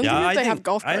over. I don't think they have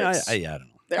golf carts. I don't know.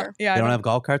 There. Yeah, they don't have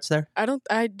golf carts there?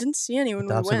 I didn't see any when we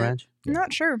Dobson went. Ranch? I'm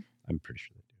not sure. I'm pretty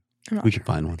sure they do. We should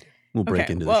find one. We'll break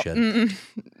into the shed.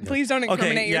 Please don't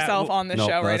incriminate yourself on this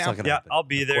show right now. Yeah, I'll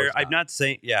be there. I'm not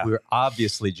saying, We're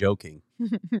obviously joking.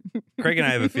 Craig and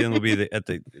I have a feeling we'll be at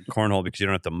the cornhole because you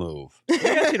don't have to move. I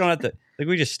guess you don't have to. Like,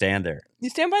 we just stand there. You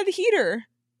stand by the heater.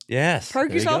 Yes.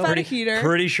 Park yourself at a heater.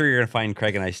 Pretty sure you're going to find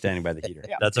Craig and I standing by the heater.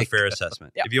 That's a fair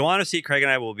assessment. If you want to see Craig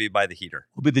and I, we'll be by the heater.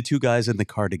 We'll be the two guys in the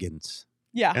cardigans.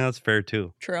 Yeah. And that's fair,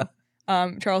 too. True.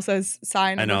 Charles says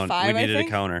sign number 5, we needed a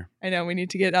counter. I know. We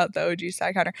need to get out the OG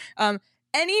side counter.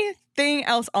 Anything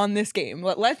else on this game?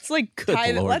 Let's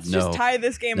just tie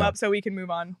this game up so we can move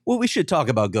on. Well, we should talk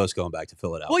about Ghost going back to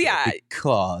Philadelphia. Well, yeah.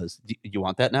 Because you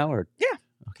want that now? Or yeah.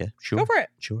 Okay, sure. Go for it.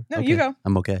 Sure. No, okay. you go.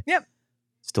 I'm okay. Yep.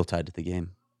 Still tied to the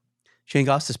game. Shane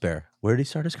Gostisbehere. Where did he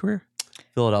start his career?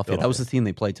 Philadelphia. That was the team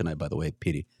they played tonight, by the way,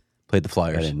 Petey. Played the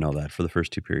Flyers. I didn't know that for the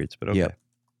first 2 periods, but okay. Yeah.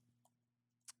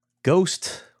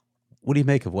 Ghost, what do you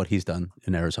make of what he's done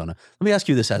in Arizona? Let me ask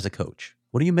you this as a coach.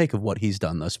 What do you make of what he's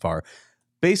done thus far?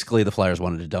 Basically, the Flyers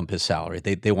wanted to dump his salary.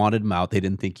 They wanted him out. They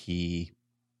didn't think he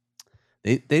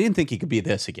could be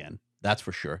this again. That's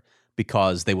for sure,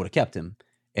 because they would have kept him.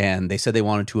 And they said they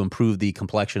wanted to improve the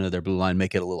complexion of their blue line,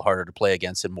 make it a little harder to play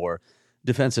against and more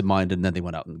defensive minded. And then they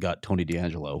went out and got Tony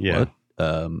DeAngelo.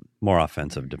 Yeah. More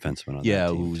offensive defenseman on that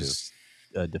team, who's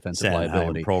a defensive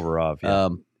liability. Provorov. Yeah.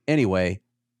 Anyway,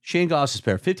 Shane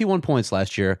Gostisbehere, 51 points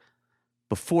last year.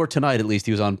 Before tonight, at least,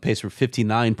 he was on pace for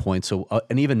 59 points, so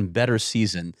an even better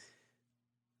season.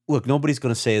 Look, nobody's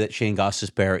going to say that Shane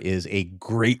Gostisbehere is a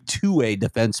great two-way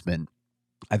defenseman.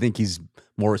 I think he's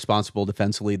more responsible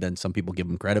defensively than some people give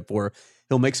him credit for.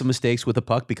 He'll make some mistakes with the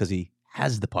puck because he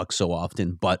has the puck so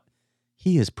often, but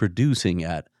he is producing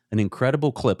at an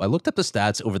incredible clip. I looked up the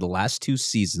stats over the last 2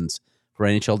 seasons for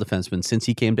NHL defensemen since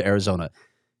he came to Arizona.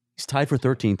 He's tied for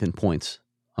 13th in points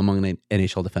among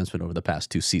NHL defensemen over the past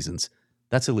 2 seasons.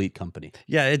 That's elite company.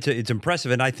 Yeah, it's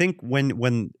impressive. And I think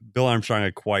when Bill Armstrong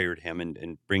acquired him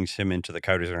and brings him into the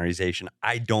Coyotes organization,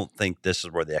 I don't think this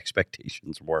is where the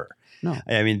expectations were. No.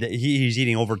 I mean, he's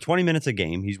eating over 20 minutes a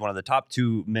game. He's one of the top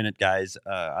 2-minute guys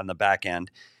on the back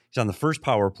end. He's on the first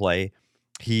power play.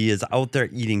 He is out there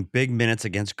eating big minutes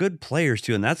against good players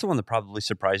too, and that's the one that probably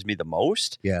surprised me the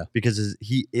most. Yeah, because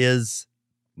he is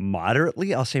moderately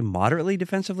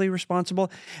defensively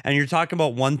responsible. And you're talking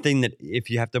about one thing that if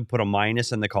you have to put a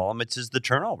minus in the column, it's the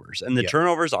turnovers. And the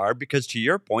turnovers are because, to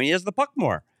your point, he has the puck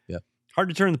more. Yeah. Hard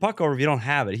to turn the puck over if you don't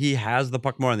have it. He has the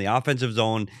puck more in the offensive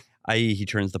zone, i.e. he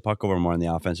turns the puck over more in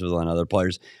the offensive zone than other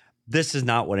players. This is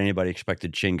not what anybody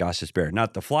expected Shane Gostisbehere.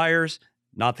 Not the Flyers,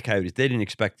 not the Coyotes. They didn't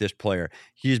expect this player.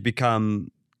 He's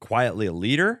become quietly a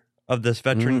leader of this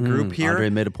veteran group here. Andre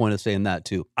made a point of saying that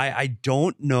too. I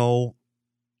don't know.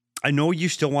 I know you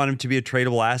still want him to be a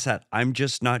tradable asset. I'm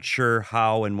just not sure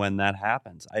how and when that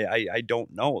happens. I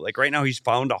don't know. Like right now, he's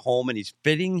found a home and he's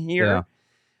fitting here. Yeah.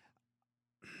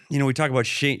 You know, we talk about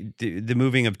the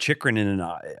moving of Chychrun in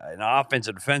an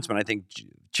offensive defenseman. I think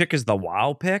Chick is the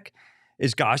wow pick.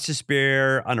 Is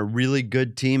Gostisbehere on a really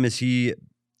good team? Is he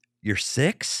your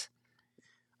 6?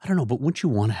 I don't know, but wouldn't you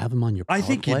want to have him on your power I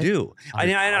think play? you do.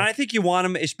 I think you want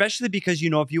him, especially because,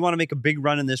 if you want to make a big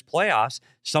run in this playoffs,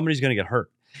 somebody's going to get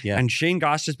hurt. Yeah. And Shane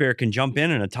Gostisbehere can jump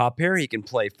in a top pair. He can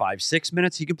play 5-6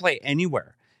 minutes. He can play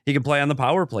anywhere. He can play on the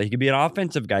power play. He can be an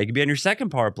offensive guy. He can be on your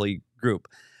second power play group.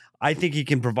 I think he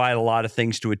can provide a lot of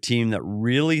things to a team that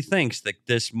really thinks that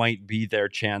this might be their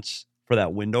chance for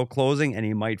that window closing, and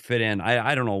he might fit in.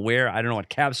 I don't know where. I don't know what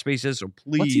cap space is, so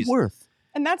please. What's he worth?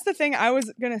 And that's the thing I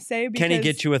was going to say. Because Can he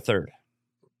get you a third?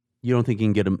 You don't think you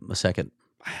can get him a second?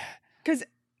 Because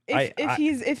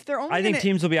if they're only I think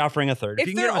teams will be offering a third. If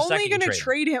you can they're get him a only second, going to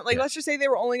trade him, let's just say they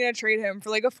were only going to trade him for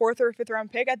like a 4th or 5th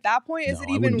round pick. At that point, is it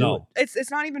even? No.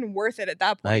 It's not even worth it at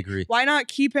that point. I agree. Why not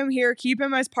keep him here? Keep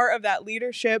him as part of that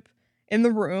leadership in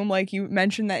the room, like you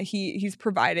mentioned that he's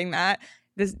providing that.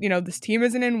 This team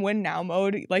isn't in win now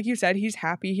mode. Like you said, he's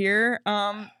happy here.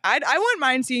 I wouldn't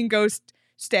mind seeing Ghost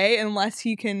stay unless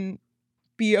he can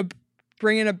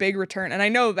bring in a big return. And I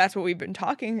know that's what we've been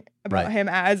talking about him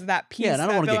as that piece. Yeah, and I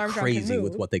don't want to Bill get Armstrong crazy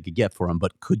with what they could get for him,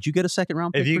 but could you get a second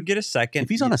round pick? If you get a second, if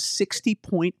he's on a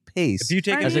 60-point pace, if you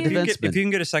take as a defenseman, if you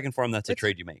can get a second for him, that's a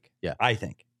trade you make. Yeah, I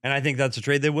think, and I think that's a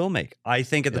trade they will make. I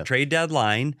think at the trade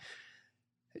deadline,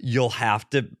 you'll have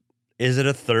to. Is it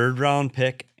a 3rd round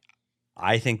pick?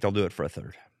 I think they'll do it for a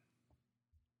 3rd.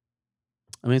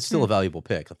 I mean, it's still a valuable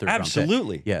pick, a 3rd round pick.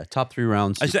 Absolutely. Yeah, top 3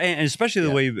 rounds. And especially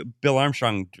the way Bill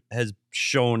Armstrong has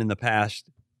shown in the past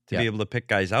to be able to pick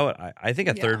guys out. I think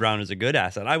a 3rd round is a good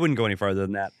asset. I wouldn't go any farther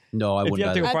than that. No, I wouldn't. If you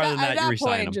have to go farther than that, you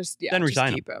resign him. Then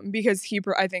resign him. Because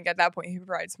I think at that point he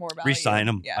provides more value. Resign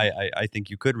him. Yeah. I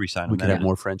think you could resign him. We could have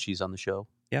more Frenchies on the show.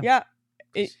 Yeah.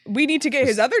 We need to get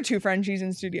his other 2 Frenchies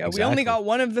in studio. Exactly. We only got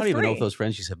one of the 3. I don't even know if those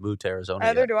Frenchies have moved to Arizona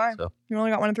Neither yet, do I. So we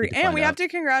only got 1 of 3. And we have to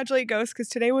congratulate Ghost because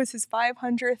today was his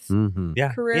 500th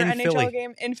career NHL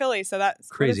game in Philly. So that's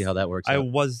crazy how that works. I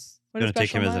was going to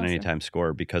take him as an anytime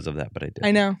scorer because of that, but I didn't.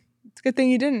 I know. It's a good thing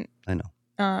you didn't. I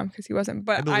know. Because he wasn't.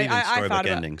 But I thought about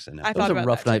endings. It was a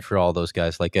rough night for all those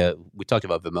guys. Like we talked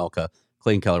about Vejmelka.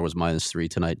 Clayton Keller was -3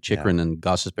 tonight. Chychrun and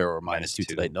Gostisbehere were -2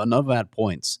 tonight. None of them had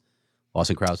points.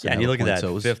 Lawson Krause. Yeah, and you look at that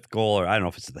 5th goal, or I don't know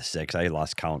if it's the 6th. I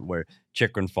lost count, where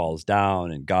Chychrun falls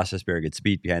down and Gostisbehere gets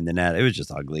beat behind the net. It was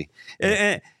just ugly.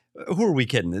 And who are we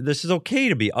kidding? This is okay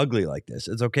to be ugly like this.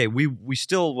 It's okay. We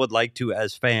still would like to,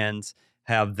 as fans,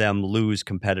 have them lose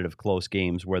competitive close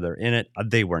games where they're in it.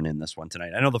 They weren't in this one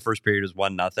tonight. I know the first period was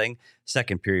 1-0.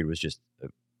 Second period was just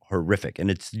horrific. And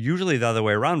it's usually the other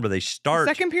way around where they start.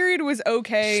 The second period was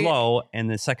okay. Slow, and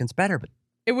the second's better, but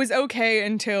it was okay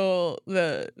until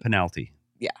the penalty.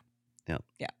 Yeah.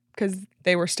 Because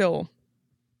they were still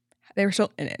in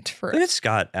it for. Look at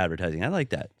Scott advertising. I like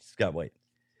that. Scott White.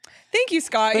 Thank you,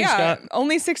 Scott. Thanks, Scott.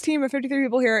 Only 16 but 53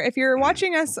 people here. If you're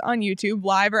watching us on YouTube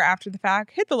live or after the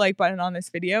fact, hit the like button on this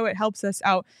video. It helps us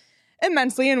out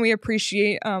immensely, and we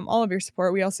appreciate all of your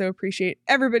support. We also appreciate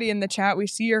everybody in the chat. We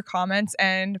see your comments,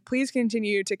 and please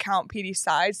continue to count PD's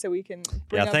sides so we can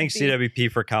bring up thanks CWP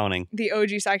for counting. The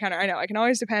OG side counter. I know. I can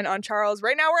always depend on Charles.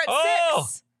 Right now we're at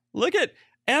 6. Look at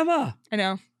Emma. I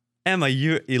know. Emma,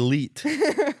 you're elite.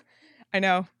 I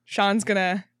know. Sean's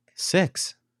gonna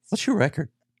 6. What's your record?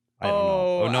 I don't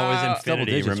know. Oh, no, it was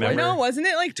infinity, remember? No, wasn't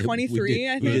it like 23,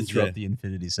 I think? We did throw up the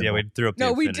infinity symbol. Yeah, we threw up the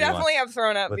infinity. No, we definitely have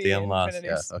thrown up the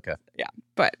infinities. Yeah, okay. Yeah,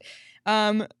 but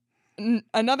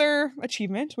another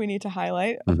achievement we need to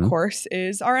highlight, of course,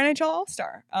 is our NHL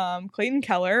All-Star, Clayton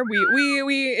Keller.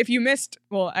 We if you missed,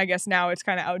 well, I guess now it's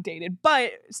kind of outdated,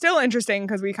 but still interesting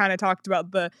because we kind of talked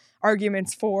about the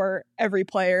arguments for every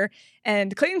player.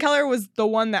 And Clayton Keller was the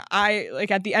one that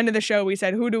at the end of the show, we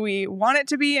said, who do we want it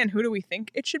to be and who do we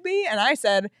think it should be? And I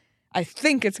said, I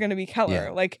think it's going to be Keller. Yeah.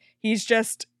 Like, he's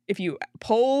just, if you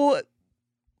poll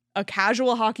a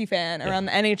casual hockey fan around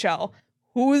the NHL,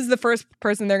 who is the first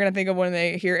person they're going to think of when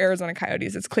they hear Arizona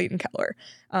Coyotes? It's Clayton Keller.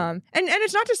 And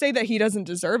it's not to say that he doesn't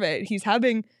deserve it. He's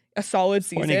having a solid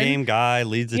season. Point a game guy,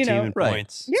 leads the team in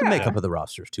points. It's a makeup of the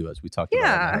rosters too, as we talked about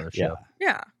on the other show.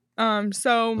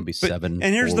 So it'll be 7.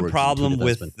 And here's the problem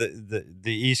with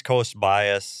the East Coast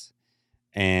bias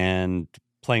and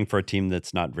playing for a team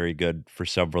that's not very good for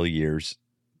several years.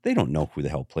 They don't know who the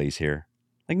hell plays here.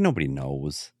 Like, nobody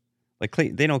knows. Like,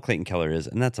 they know Clayton Keller is,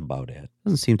 and that's about it.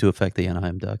 Doesn't seem to affect the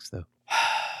Anaheim Ducks, though.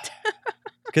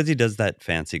 Because he does that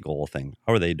fancy goal thing.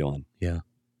 How are they doing? Yeah.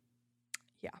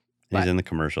 He's in the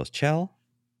commercials. Chell?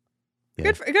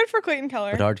 Yeah. Good for Clayton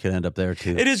Keller. Bedard could end up there,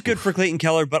 too. It is good for Clayton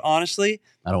Keller, but honestly,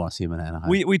 I don't want to see him in Anaheim.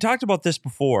 We talked about this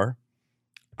before.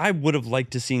 I would have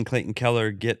liked to seen Clayton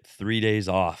Keller get 3 days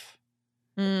off.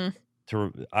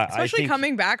 Especially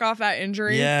coming back off that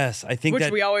injury. Yes, I think I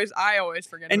always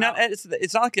forget and about. And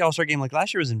it's not like the All-Star game like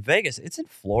last year was in Vegas. It's in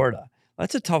Florida.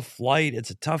 That's a tough flight. It's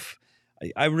a tough.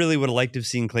 I really would have liked to have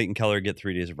seen Clayton Keller get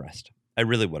 3 days of rest. I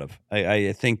really would have.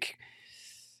 I think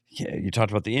you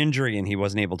talked about the injury and he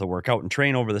wasn't able to work out and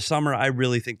train over the summer. I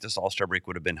really think this All-Star break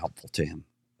would have been helpful to him.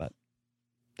 But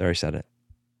there, I said it.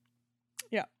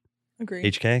 Yeah, agreed.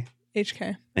 HK.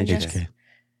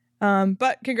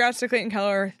 But congrats to Clayton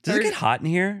Keller. Does it get hot in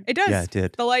here? It does. Yeah, it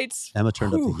did. The lights. Emma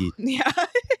turned up the heat. Yeah.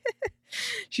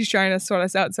 She's trying to sort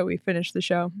us out so we finish the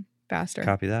show faster.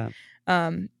 Copy that.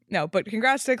 No, but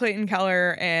congrats to Clayton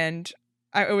Keller. And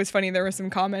it was funny. There were some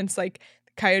comments like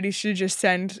the Coyotes should just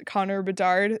send Connor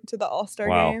Bedard to the All-Star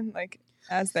game, like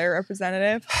as their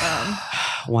representative.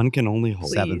 One can only hope.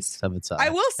 Seven. I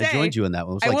will say. I joined you in that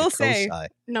one. It was I like will a say.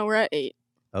 No, we're at 8.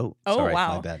 Oh, sorry,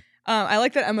 wow. my bad. I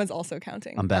like that Emma's also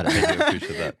counting. I'm bad at it. I do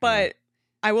appreciate that. But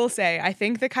I will say, I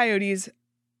think the Coyotes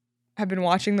have been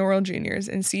watching the World Juniors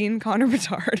and seen Connor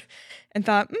Bedard and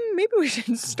thought, maybe we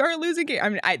should start losing games. I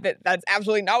mean, that's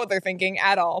absolutely not what they're thinking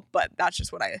at all, but that's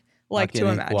just what I like to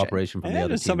imagine. Cooperation from the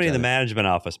other somebody in the teams. management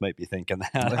office might be thinking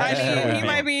that. I mean, he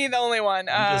might be the only one.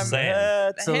 I'm just saying.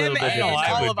 That's a little Him bit.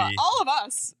 and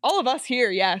all of us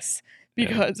here, yes.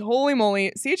 Because holy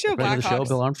moly, CHO Friend of the show, Blackhawks.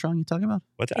 Bill Armstrong, you talking about?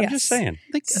 I'm just saying.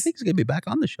 I think he's going to be back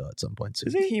on the show at some point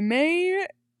soon. He may,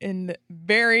 in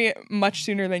very much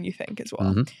sooner than you think as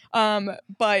well.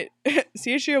 But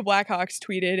CHGO Blackhawks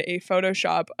tweeted a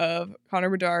Photoshop of Connor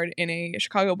Bedard in a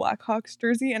Chicago Blackhawks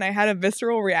jersey, and I had a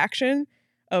visceral reaction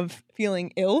of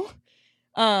feeling ill.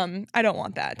 I don't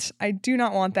want that. I do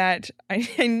not want that. I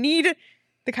need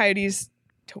the Coyotes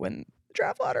to win the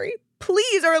draft lottery.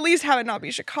 Please, or at least have it not be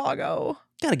Chicago.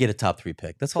 Got to get a top 3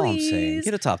 pick. That's all I'm saying. Please.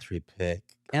 Get a top 3 pick.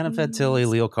 Anna Fantilli,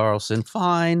 Leo Carlson,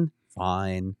 fine.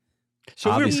 So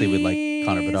obviously we'd like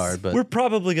Connor Bedard, but we're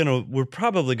probably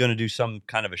gonna do some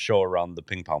kind of a show around the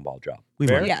ping pong ball drop. we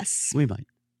Fair? might. Yes, We might.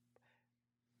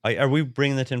 Are we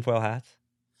bringing the tinfoil hats?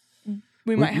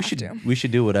 we might have to. We should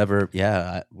do whatever.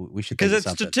 Yeah, we should. Because think it's of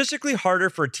something. statistically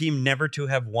harder for a team never to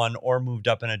have won or moved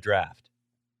up in a draft.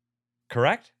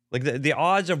 Correct? Like the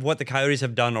odds of what the Coyotes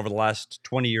have done over the last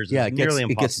 20 years is nearly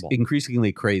impossible. It gets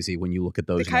increasingly crazy when you look at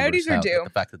those The Coyotes numbers. are due. The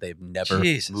fact that they've never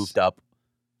Jesus. moved up.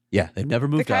 Yeah, they've never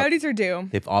The moved up. Coyotes are due.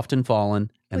 They've often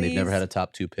fallen, and they've never Please. had a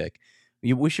top 2 pick.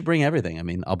 We should bring everything. I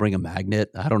mean, I'll bring a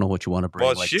magnet. I don't know what you want to bring.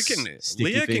 Well, like she can. sticky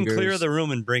Leah can fingers. clear the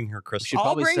room and bring her We crystal. should I'll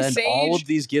probably bring send all sage. of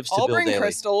these gifts to I'll Bill bring Daly.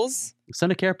 crystals.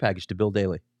 Send a care package to Bill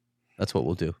Daly. That's what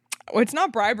we'll do. It's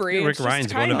not bribery. Rick it's just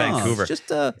Ryan's going to kindness. Vancouver.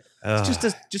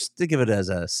 Just to give it as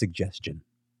a suggestion.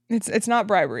 It's not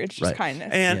bribery. It's just Right.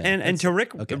 kindness. And to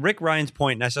Rick okay. Rick Ryan's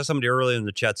point, and I saw somebody earlier in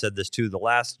the chat said this too, the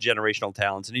last generational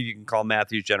talents, and if you can call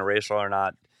Matthews generational or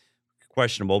not,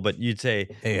 questionable, but you'd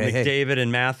say Hey. McDavid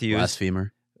and Matthews,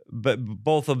 Blasphemer. but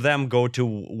both of them go to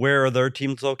where are their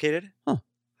teams located?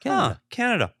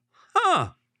 Canada.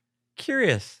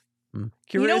 Curious.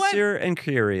 You know what? Curiouser and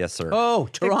curiouser. Oh,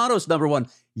 Toronto's number 1.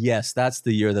 Yes, that's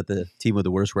the year that the team with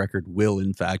the worst record will,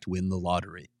 in fact, win the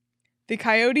lottery. The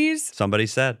Coyotes Somebody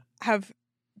said. have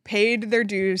paid their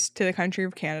dues to the country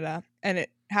of Canada, and it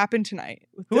happened tonight.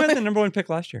 With Who had the number 1 pick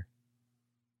last year?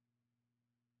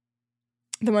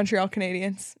 the Montreal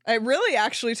Canadiens. It really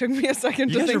actually took me a second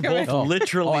You to guys think were of it. both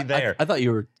literally there. I thought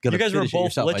you were going to You guys were finish it both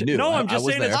yourself. I knew. No, I'm I just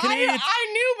was saying there. it's Canadians. I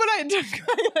knew, but I just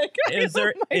like Is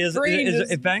there my is brain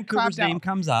just if Vancouver's crapped out. name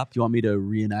comes up? Do you want me to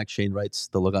reenact Shane Wright's,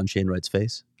 the look on Shane Wright's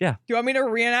face? Do you want me to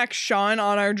reenact Sean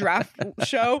on our draft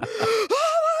show?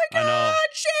 Oh my I know. God!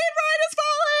 Shane Wright is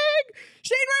falling.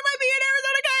 Shane Wright might be an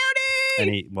Arizona Coyote.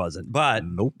 And he wasn't. But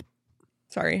Nope.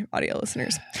 Sorry, audio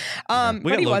listeners. we But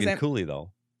got he Logan wasn't. Cooley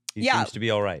though. He Yeah. seems to be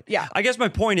all right. Yeah. I guess my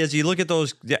point is, you look at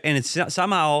those, and it's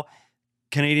somehow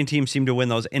Canadian teams seem to win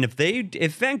those. And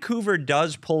if Vancouver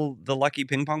does pull the lucky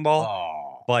ping pong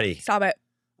ball, buddy, Stop it.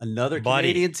 Another Buddy.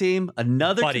 Canadian team?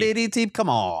 Another Buddy. Canadian team? Come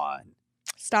on.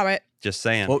 Stop it. Just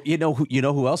saying. Well, you know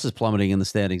who else is plummeting in the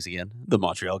standings again? The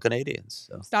Montreal Canadiens.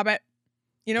 So. Stop it.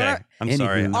 You know Okay, what? I'm Anywho.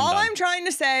 sorry. All done. I'm trying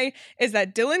to say is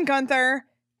that Dylan Guenther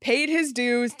paid his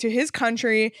dues to his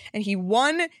country and he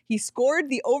won. He scored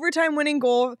the overtime winning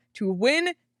goal to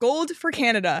win gold for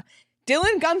Canada.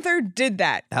 Dylan Guenther did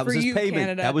that. That was for his you, payment.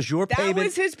 Canada. That was your payment. That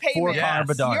was his for payment. Connor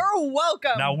Bedard. You're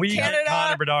welcome. Now we get Canada.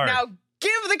 Connor Bedard. Now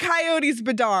give the Coyotes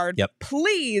Bedard. Yep.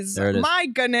 Please. There it is. My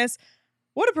goodness.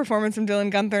 What a performance from Dylan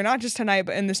Guenther, not just tonight,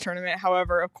 but in this tournament.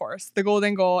 However, of course, the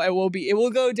golden goal, it will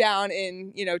go down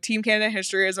in, Team Canada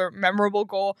history as a memorable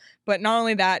goal. But not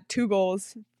only that, 2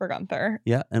 goals for Guenther.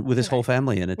 Yeah, and with his whole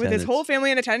family in attendance. With his whole family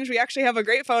in attendance. We actually have a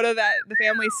great photo that the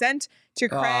family sent to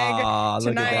Craig Look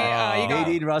tonight. at that. You got-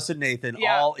 Nadine, Russ, and Nathan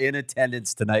Yeah. all in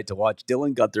attendance tonight to watch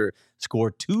Dylan Guenther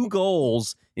score 2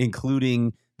 goals,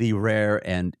 including the rare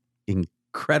and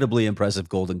incredibly impressive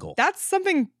golden goal. That's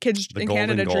something kids The in golden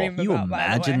Canada goal. dream You about, by the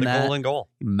imagine way. the that? golden goal.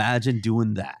 Imagine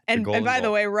doing that. And golden by the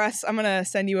goal. way, Russ, I'm gonna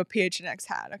send you a PHNX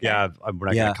hat. Okay. Yeah, we're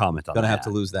not Yeah, going to comment on Gonna that. have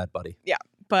to lose that, buddy.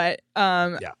 But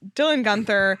Dylan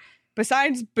Guenther,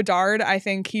 besides Bedard, I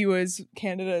think he was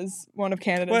one of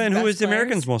Canada's. Well, and who best is the players.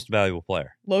 Americans' most valuable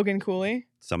player? Logan Cooley.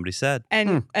 Somebody said.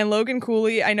 And Logan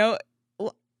Cooley, I know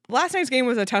last night's game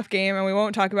was a tough game, and we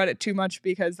won't talk about it too much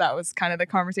because that was kind of the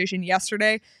conversation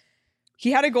yesterday.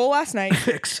 He had a goal last night.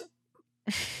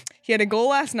 He had a goal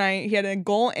last night. He had a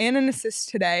goal and an assist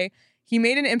today. He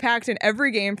made an impact in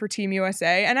every game for Team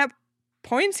USA, and at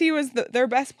points he was their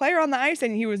best player on the ice,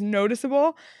 and he was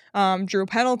noticeable. Drew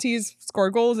penalties,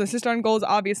 scored goals, assist on goals,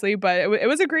 obviously, but it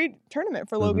was a great tournament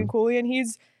for Logan Cooley, and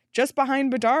he's just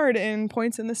behind Bedard in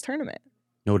points in this tournament.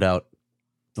 No doubt.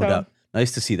 No So- doubt.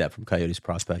 Nice to see that from Coyotes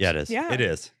prospects. Yeah, it is. Yeah. It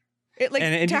is. It, like,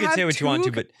 And to you can have say what you want to,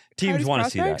 2 but teams Coyotes want to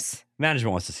see that. prospects?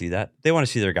 Management wants to see that. They want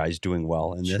to see their guys doing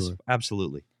well in this. Sure.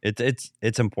 Absolutely.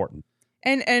 It's important.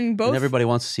 And both, And everybody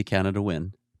wants to see Canada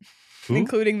win.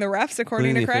 including the refs, according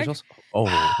Including to the Craig. officials? Oh,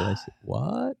 did I say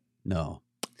what? No.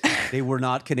 They were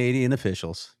not Canadian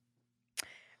officials.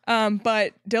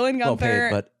 But Dylan Well paid, Guenther,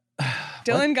 but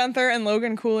Dylan Guenther and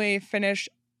Logan Cooley finished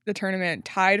the tournament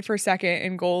tied for second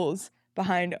in goals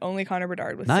behind only Connor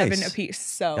Bedard with Nice. 7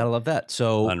 apiece. gotta So love that.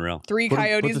 So Unreal. 3 put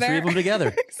Coyotes the there. three of them together.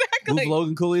 Move Exactly.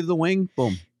 Logan Cooley to the wing.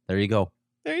 Boom. There you go.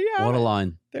 There you have What a it.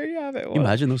 line. There you have it. Can you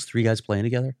imagine those 3 guys playing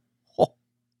together? Oh,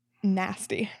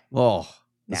 Nasty. the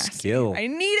Nasty. skill. I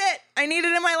need it. I need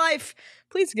it in my life.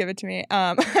 Please give it to me.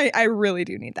 I really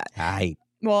do need that. Aye.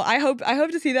 Well, I hope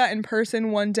to see that in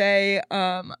person one day.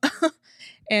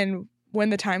 And when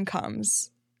the time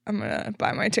comes, I'm gonna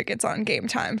buy my tickets on Game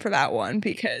Time for that one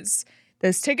because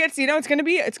those tickets, it's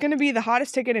gonna be the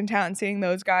hottest ticket in town. Seeing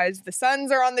those guys, the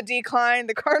Suns are on the decline,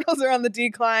 the Cardinals are on the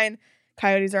decline,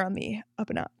 Coyotes are on the up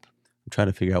and up. I'm trying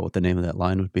to figure out what the name of that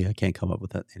line would be. I can't come up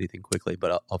with anything quickly,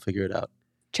 but I'll figure it out.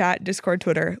 Chat, Discord,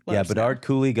 Twitter. Let us know. Bedard,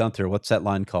 Cooley, Guenther. What's that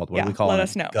line called? What Yeah, are we calling let it?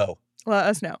 us know. Go. Let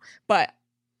us know. But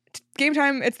Game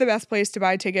Time, it's the best place to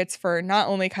buy tickets for not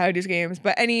only Coyotes games,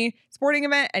 but any sporting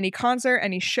event, any concert,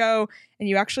 any show. And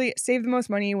you actually save the most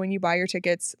money when you buy your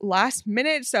tickets last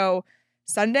minute. So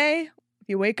Sunday, if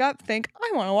you wake up, think,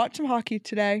 I want to watch some hockey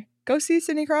today. Go see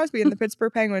Sidney Crosby and the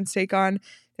Pittsburgh Penguins take on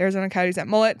the Arizona Coyotes at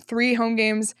Mullet. 3 home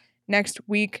games next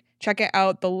week. Check it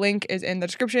out. The link is in the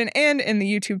description and in the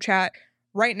YouTube chat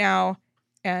right now.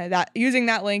 That using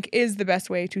that link is the best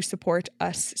way to support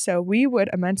us. So we would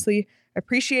immensely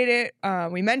appreciate it.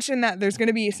 We mentioned that there's going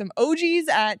to be some OGs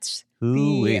at the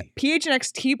Ooh-wee.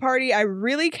 PHNX Tea Party. I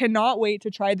really cannot wait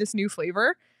to try this new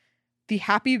flavor, the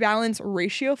Happy Balance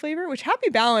Ratio flavor, which Happy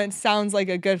Balance sounds like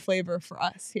a good flavor for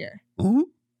us here. Ooh.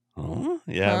 Oh,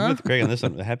 yeah. I'm Huh? with Craig on this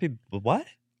one. Happy what?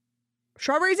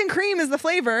 Strawberries and cream is the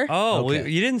flavor. Oh, Okay. well,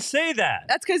 you didn't say that.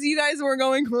 That's because you guys were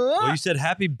going, huh? Well, you said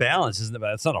happy balance, isn't it?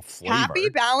 That's not a flavor. Happy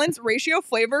Balance Ratio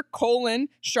flavor,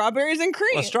 strawberries and cream.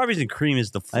 Well, strawberries and cream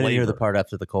is the I flavor. didn't hear the part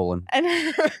after the colon.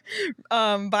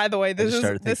 And by the way, this just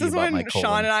started is thinking about my when Sean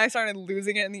colon. and I started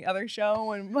losing it in the other show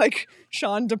when like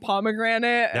Sean de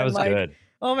Pomegranate. That and, was like, good.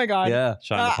 Oh my god. Yeah.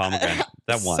 Sean the pomegranate.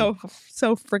 That one.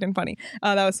 So freaking funny.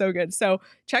 That was so good. So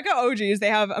check out OGs. They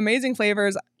have amazing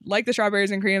flavors like the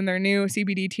strawberries and cream. Their new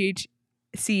CBD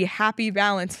THC Happy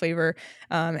Balance flavor.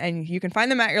 And you can find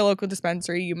them at your local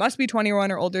dispensary. You must be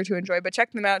 21 or older to enjoy, but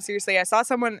check them out. Seriously, I saw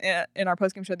someone in our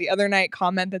postgame show the other night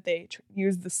comment that they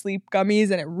use the sleep gummies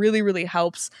and it really, really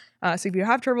helps. So if you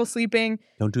have trouble sleeping,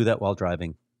 Don't do that while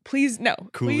driving. please, no.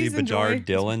 Cooley, please enjoy. Bedard,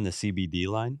 Dylan, the CBD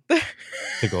line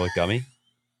to go with gummy.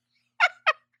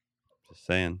 Just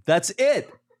saying. That's it.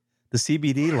 The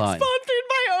CBD line. Sponsored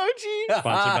by OG.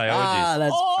 Sponsored by OGs.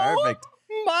 That's Oh perfect.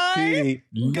 My He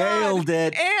nailed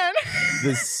it. And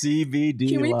The CBD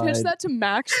Can we line. pitch that to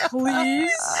Max,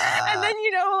 please? And then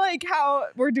like how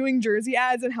we're doing jersey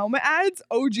ads and helmet ads.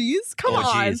 OGs, come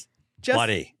on. Just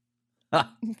Buddy.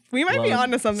 we might be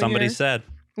onto something. Somebody here. said.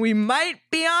 We might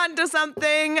be onto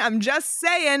something. I'm just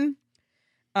saying.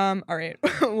 All right.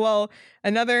 Well,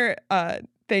 another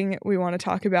thing we want to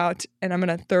talk about, and I'm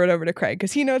going to throw it over to Craig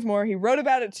because he knows more. He wrote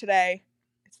about it today.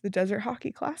 It's the Desert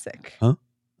Hockey Classic. Huh?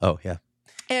 Oh, yeah.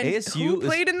 And ASU who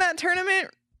played in that tournament?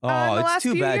 Oh, in the it's last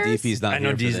too few bad years? DP's not I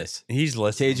know here for this. He's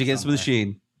listening. Tage against the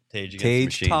Machine. Tage against the Tage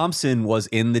Machine. Thompson was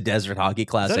in the Desert Hockey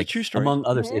Classic. Is that a true story? Among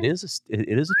others. It is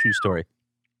a true story.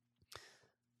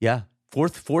 Yeah.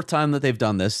 Fourth time that they've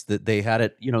done this, that they had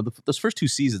it, those first 2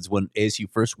 seasons when ASU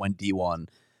first went D1,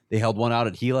 they held one out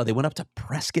at Gila. They went up to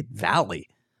Prescott Valley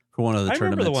for one of the I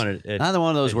remember tournaments. the one at Neither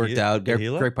one of those worked out.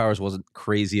 Gila? Greg Powers wasn't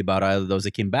crazy about either of those.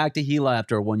 They came back to Gila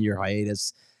after a 1-year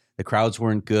hiatus. The crowds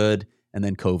weren't good, and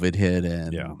then COVID hit,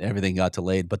 and everything got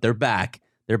delayed. But they're back.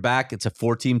 They're back. It's a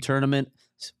 4-team tournament.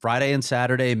 It's Friday and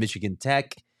Saturday. Michigan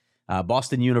Tech,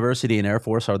 Boston University, and Air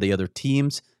Force are the other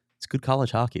teams. It's good college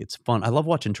hockey. It's fun. I love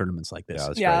watching tournaments like this.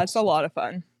 Yeah, it's a lot of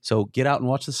fun. So get out and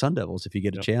watch the Sun Devils if you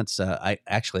get a chance. I'm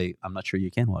not sure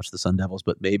you can watch the Sun Devils,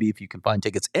 but maybe if you can find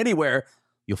tickets anywhere,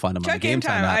 you'll find them on the Game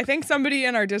Time app. I think somebody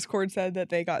in our Discord said that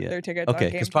they got their tickets. Okay,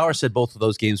 because Power said both of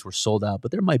those games were sold out, but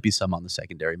there might be some on the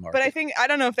secondary market. But I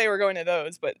don't know if they were going to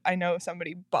those, but I know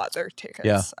somebody bought their tickets.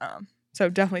 Yeah. So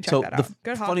definitely check that out.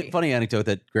 Good hockey. Funny anecdote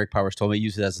that Greg Powers told me. I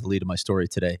used it as the lead of my story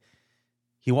today.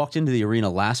 He walked into the arena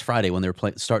last Friday when they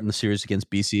were starting the series against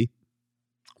BC.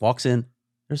 Walks in,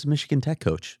 there's a Michigan Tech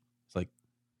coach.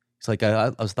 It's like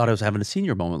I thought I was having a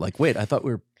senior moment. Like, wait, I thought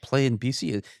we were playing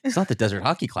BC. It's not the Desert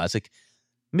Hockey Classic.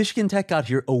 Michigan Tech got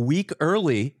here a week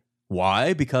early.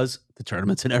 Why? Because the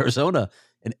tournament's in Arizona,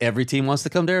 and every team wants to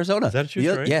come to Arizona. Is that a true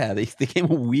story? Yeah, they came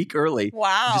a week early.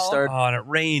 Wow. And it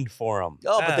rained for them.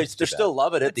 Oh, but they're still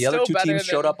loving it. The other 2 teams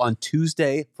showed up on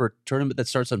Tuesday for a tournament that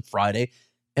starts on Friday.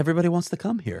 Everybody wants to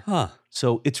come here. Huh.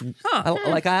 So it's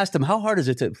like I asked him, how hard is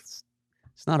it to?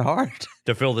 It's not hard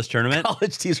to fill this tournament.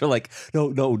 College teams are like, no,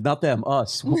 not them,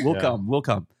 us. We'll come.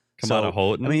 Come out of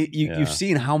Houghton. I mean, you've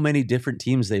seen how many different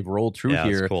teams they've rolled through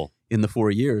here in the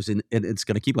 4 years, and it's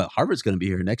going to keep. Harvard's going to be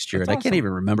here next year, That's and awesome. I can't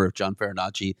even remember if John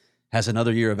Farinacci has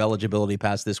another year of eligibility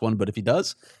past this one, but if he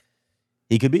does,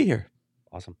 he could be here.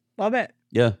 Awesome. Love it.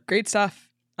 Yeah. Great stuff.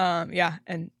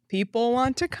 And people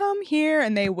want to come here,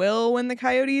 and they will when the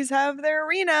Coyotes have their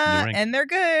arena, and they're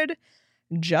good.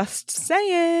 Just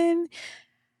saying.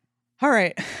 All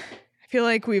right. I feel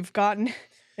like we've gotten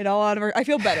it all out of our... I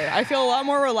feel better. I feel a lot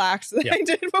more relaxed than I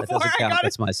did before. That doesn't count.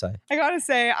 That's my side. I got to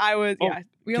say,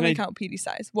 we only count PD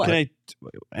size. What? Can I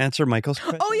answer Michael's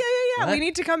question? Oh, yeah. What? We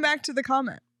need to come back to the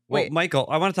comment. Well, Wait. Michael,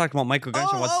 I want to talk about Michael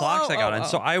Gunshaw, what socks I got on.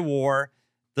 So I wore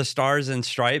the Stars and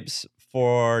Stripes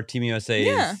for Team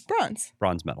USA's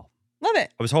bronze medal. Love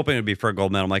it. I was hoping it would be for a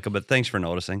gold medal, Michael, but thanks for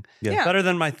noticing. Yeah. Better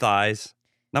than my thighs.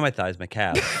 Not my thighs, my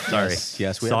calves. Sorry.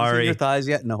 Yes, we haven't seen your thighs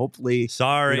yet, and hopefully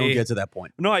we don't get to that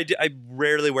point. No, I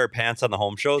rarely wear pants on the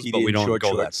home shows, but we don't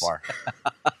go that far.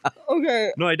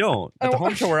 Okay. No, I don't. At the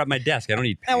home show, we're at my desk. I don't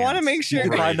need pants. I want to make sure. You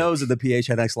can find those in the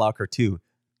PHNX locker too.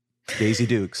 Daisy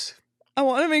Dukes. I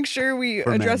want to make sure we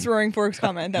address Roaring Fork's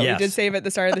comment that we did save at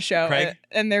the start of the show. Craig?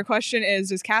 And their question is,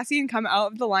 does Cassian come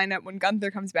out of the lineup when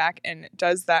Gunther comes back? And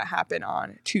does that happen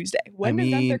on Tuesday? When does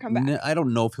Gunther come back? I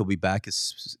don't know if he'll be back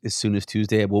as soon as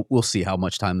Tuesday. We'll see how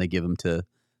much time they give him to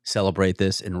celebrate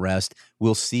this and rest.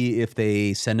 We'll see if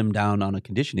they send him down on a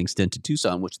conditioning stint to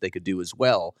Tucson, which they could do as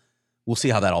well. We'll see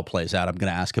how that all plays out. I'm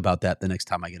going to ask about that the next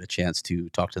time I get a chance to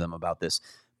talk to them about this.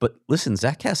 But listen,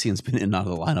 Zach Cassian's been in and out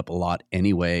of the lineup a lot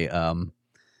anyway.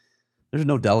 There's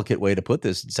no delicate way to put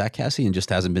this. Zach Cassian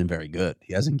just hasn't been very good.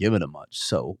 He hasn't given him much.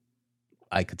 So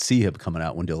I could see him coming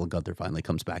out when Dylan Gunther finally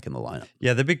comes back in the lineup.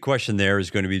 Yeah, the big question there is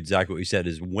going to be exactly what you said,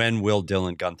 is when will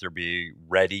Dylan Gunther be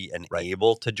ready and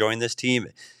able to join this team?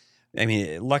 I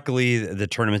mean, luckily the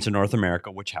tournament's in North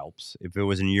America, which helps. If it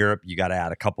was in Europe, you got to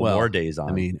add a couple more days on.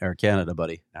 I mean, Air Canada,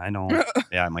 buddy. I know.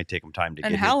 Yeah, it might take him time to get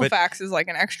here. And Halifax is like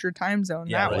an extra time zone.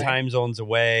 Yeah, the time zone's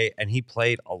away. And he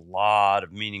played a lot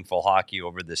of meaningful hockey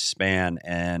over this span,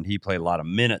 and he played a lot of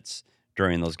minutes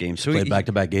during those games. So he played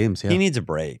back-to-back games. Yeah. He needs a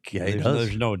break. Yeah, he does.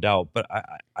 There's no doubt. But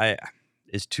I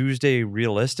is Tuesday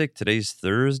realistic? Today's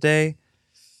Thursday.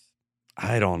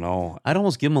 I don't know. I'd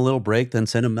almost give him a little break, then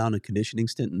send him down a conditioning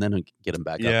stint, and then get him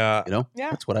back up. You know?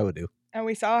 Yeah. That's what I would do. And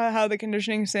we saw how the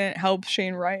conditioning stint helped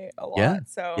Shane Wright a lot.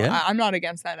 So I'm not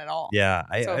against that at all. Yeah.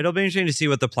 It'll be interesting to see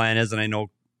what the plan is. And I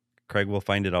know Craig will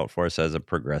find it out for us as it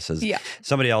progresses. Yeah.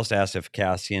 Somebody else asked if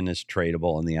Cassian is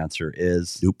tradable, and the answer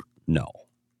is nope. No.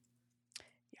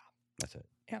 Yeah. That's it.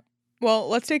 Yeah. Well,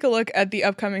 let's take a look at the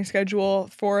upcoming schedule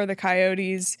for the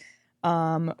Coyotes.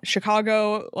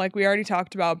 Chicago, like we already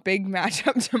talked about, big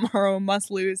matchup tomorrow,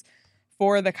 must lose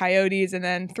for the Coyotes. And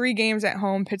then 3 games at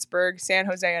home, Pittsburgh, San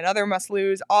Jose, another must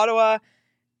lose. Ottawa,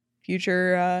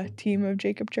 future team of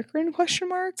Jacob Chychrun, ?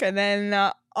 And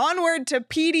then onward to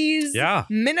Petey's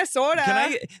Minnesota.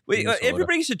 Minnesota.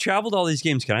 Everybody should travel to all these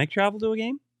games. Can I travel to a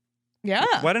game? Yeah.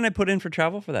 Why didn't I put in for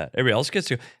travel for that? Everybody else gets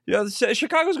to.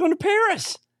 Chicago's going to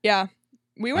Paris. Yeah.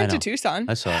 We went to Tucson.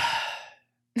 I saw it.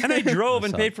 And I drove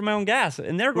and paid for my own gas.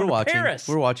 And they're going to Paris.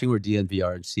 We're watching where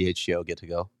DNVR and CHGO get to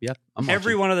go. Yep. I'm watching.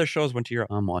 Every one of their shows went to Europe.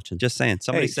 I'm watching. Just saying.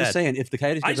 Somebody said. Just saying, if the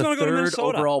Coyotes get the 3rd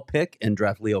overall pick and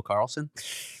draft Leo Carlson,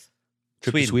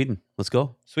 trip to Sweden. Let's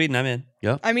go. Sweden, I'm in.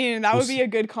 Yep. I mean, that would be a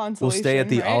good consolation. We'll stay at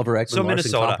the Oliver Ekman Larson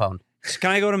Minnesota compound.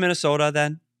 Can I go to Minnesota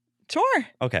then? Sure.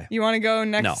 Okay. You want to go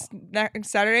next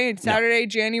Saturday? It's Saturday,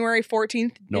 January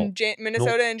 14th in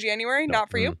Minnesota in January?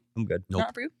 Not for you? I'm good.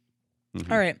 Not for you?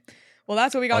 All right. Well,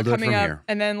 that's what we got coming up. Here.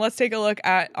 And then let's take a look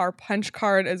at our punch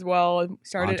card as well.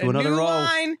 Started a new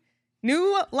line.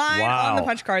 New line on the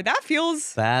punch card. That feels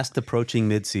fast approaching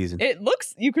midseason. It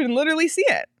looks, you can literally see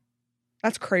it.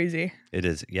 That's crazy. It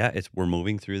is. Yeah, we're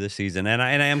moving through the season. And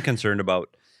I am concerned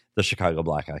about the Chicago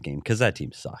Blackhawk game because that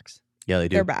team sucks. Yeah, they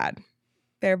do. They're bad.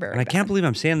 They're very bad. I can't believe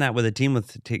I'm saying that with a team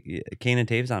with Kane and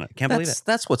Taves on it. Can't believe it.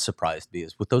 That's what surprised me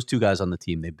is with those 2 guys on the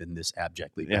team, they've been this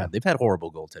abjectly bad. They've had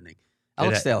horrible goaltending.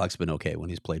 Alex Stalock's been okay when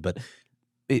he's played, but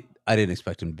I didn't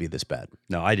expect him to be this bad.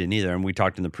 No, I didn't either. And we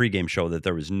talked in the pregame show that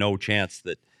there was no chance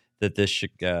that this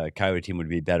Coyote team would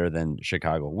be better than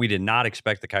Chicago. We did not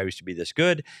expect the Coyotes to be this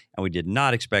good, and we did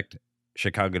not expect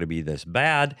Chicago to be this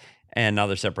bad. And now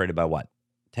they're separated by what?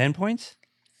 10 points?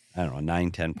 I don't know,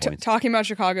 9, 10 points. Talking about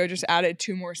Chicago just added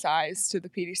 2 more sides to the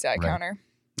PD stat counter.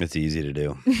 It's easy to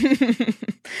do.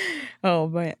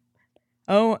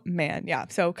 Oh, man. Yeah.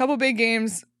 So a couple big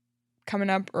games coming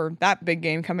up, or that big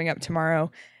game coming up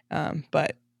tomorrow.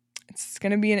 But it's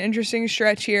going to be an interesting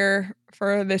stretch here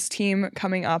for this team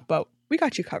coming up, but we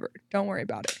got you covered. Don't worry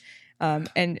about it.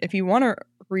 And if you want to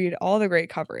read all the great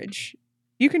coverage,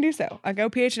 you can do so at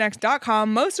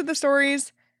gophnx.com. Most of the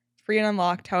stories free and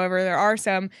unlocked. However, there are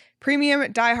some premium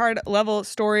diehard level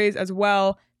stories as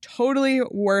well. Totally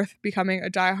worth becoming a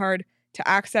diehard to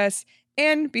access,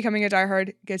 and becoming a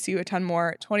diehard gets you a ton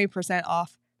more. 20%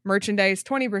 off merchandise,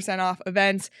 20% off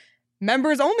events,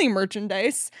 members only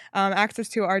merchandise, access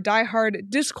to our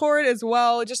diehard Discord as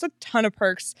well. Just a ton of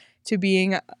perks to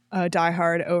being a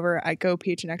diehard over at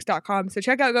gophnx.com. So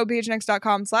check out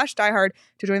gophnx.com/diehard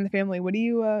to join the family. What do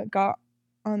you got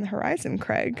on the horizon,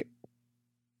 Craig?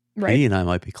 Right. He and I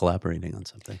might be collaborating on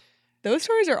something. Those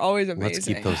stories are always amazing. Let's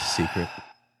keep those a secret.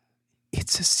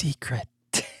 It's a secret.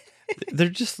 They're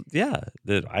just, they're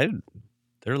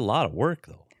a lot of work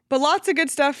though. But lots of good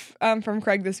stuff from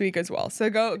Craig this week as well. So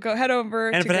go head over.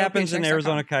 And if it happens in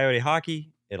Arizona Coyote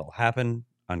hockey, it'll happen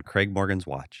on Craig Morgan's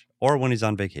watch, or when he's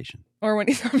on vacation.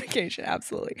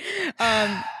 Absolutely.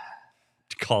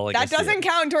 That doesn't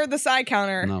count toward the side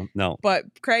counter. No. But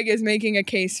Craig is making a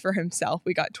case for himself.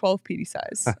 We got 12 PD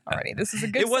size already. This is a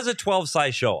good. It was a 12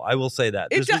 size show. I will say that.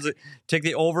 Take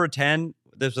the over 10.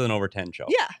 This was an over 10 show.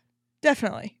 Yeah,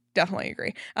 definitely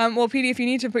agree. Well, PD, if you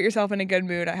need to put yourself in a good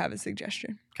mood, I have a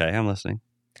suggestion. Okay, I'm listening.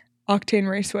 Octane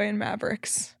Raceway and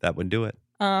Mavericks. That would do it.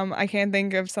 I can't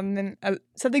think of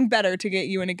something better to get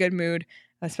you in a good mood,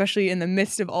 especially in the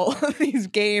midst of all of these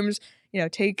games. You know,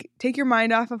 take your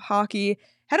mind off of hockey.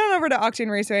 Head on over to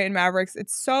Octane Raceway and Mavericks.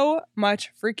 It's so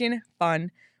much freaking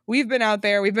fun. We've been out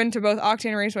there. We've been to both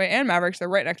Octane Raceway and Mavericks. They're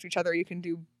right next to each other. You can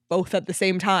do both at the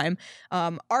same time.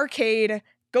 Arcade,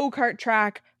 go-kart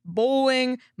track,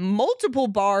 bowling, multiple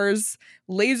bars,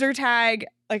 laser tag.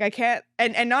 Like, I can't.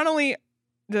 And not only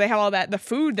do they have all that, the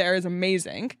food there is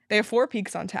amazing. They have 4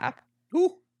 Peaks on tap.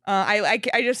 Ooh. I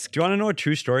just. Do you want to know a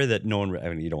true story that no one? I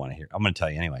mean, you don't want to hear. I'm going to tell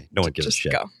you anyway. No one gives a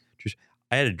shit. Go.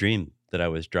 I had a dream that I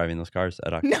was driving those cars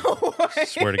at Octane. No way. I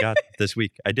swear to God, this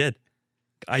week I did.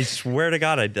 I swear to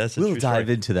God, we'll dive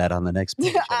into that on the next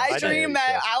page. I dream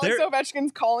that Alex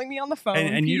Ovechkin's calling me on the phone.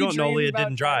 And you don't know Leah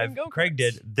didn't drive. Craig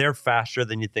did. They're faster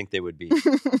than you think they would be.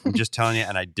 I'm just telling you.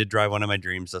 And I did drive one of my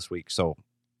dreams this week. So,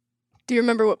 do you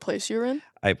remember what place you were in?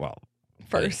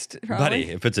 First, buddy.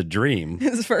 If it's a dream,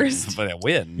 it's first. But I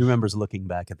win. He remembers looking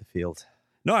back at the field.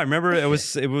 No, I remember it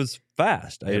was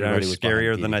fast. It was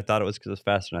scarier than I thought it was because it was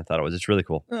faster than I thought it was. It's really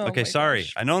cool. Oh okay, sorry.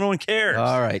 Gosh. I know no one cares.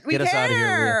 All right, get us out of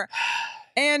here.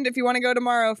 And if you want to go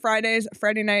tomorrow,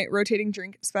 Friday night rotating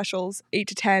drink specials 8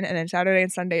 to 10, and then Saturday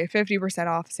and Sunday 50%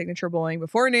 off signature bowling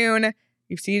before noon.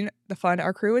 You've seen the fun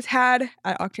our crew has had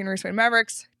at Octane Raceway and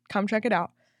Mavericks. Come check it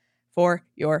out for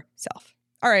yourself.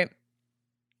 All right.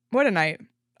 What a night.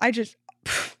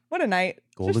 What a night.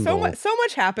 Golden so goal. so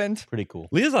much happened. Pretty cool.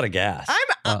 Leah's out of gas.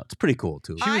 It's pretty cool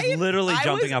too. She was literally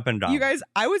jumping up and down. You guys,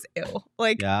 I was ill.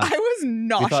 Like, Yeah. I was We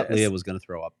nauseous. thought Leah was going to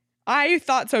throw up I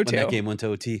thought so when too. that game went to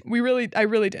OT. I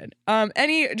really did.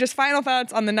 Any just final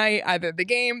thoughts on the night, either the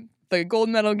game, the gold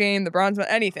medal game, the bronze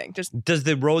medal, anything. Just Does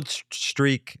the road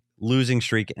losing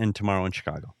streak end tomorrow in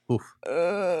Chicago?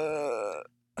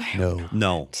 No.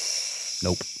 No.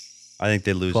 Nope. I think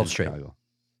they lose 12 in straight. Chicago.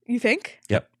 you think?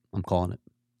 Yep. I'm calling it.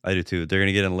 I do too. They're going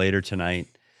to get in later tonight.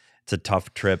 It's a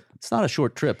tough trip. It's not a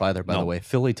short trip either, by No. the way.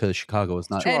 Philly to Chicago is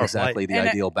not 2-hour exactly flight. the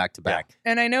ideal back-to-back.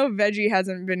 And I know Veggie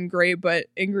hasn't been great, but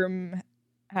Ingram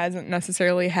hasn't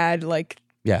necessarily had like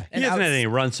Yeah. an He hasn't had outs- any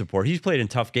run support. He's played in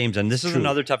tough games, and this is True.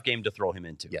 another tough game to throw him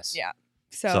into. Yes. Yeah.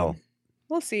 So, So,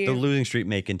 we'll see. the losing streak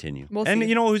may continue. We'll and see.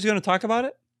 you know who's going to talk about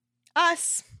it?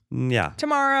 Us Yeah.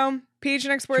 tomorrow,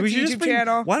 PHNX Sports We should just YouTube bring-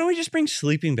 channel. Why don't we just bring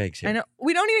sleeping bags here? I know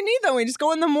we don't even need them. We just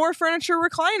go in the more furniture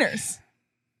recliners.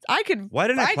 I could. Why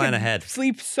didn't I plan could ahead?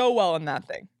 Sleep so well in that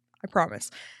thing. I promise.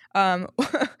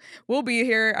 We'll be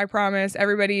here. I promise.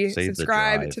 Everybody, Save the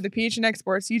subscribe drive. to the PHNX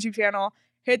Sports YouTube channel.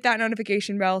 Hit that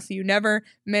notification bell so you never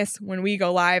miss when we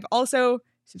go live. Also,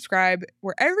 subscribe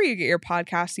wherever you get your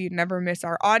podcasts so you never miss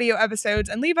our audio episodes,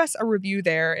 and leave us a review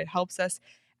there. It helps us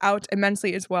out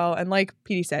immensely as well. And like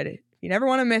Petey said, if you never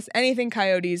want to miss anything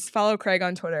Coyotes, follow Craig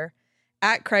on Twitter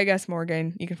at Craig S.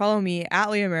 Morgan. You can follow me at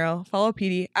Leah Merrill. Follow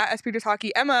Petey at S. Peters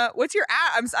Hockey. Emma, what's your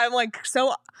at? I'm like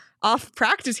so off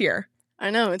practice here. I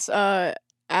know it's at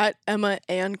Emma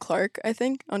Ann Clark, I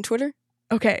think, on Twitter.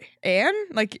 Okay. Anne?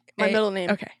 Like My middle name.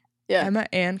 Okay. Yeah. Emma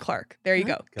Ann Clark. There you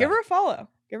Uh-huh. go. Give her a follow.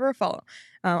 Give her a follow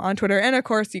on Twitter. And of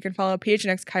course, you can follow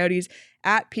PHNX Coyotes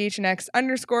at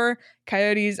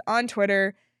PHNX_Coyotes on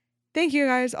Twitter. Thank you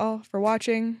guys all for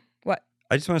watching. What?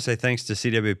 I just want to say thanks to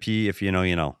CWP. If you know,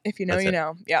 you know. If you know, That's you it.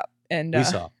 know. Yeah. And We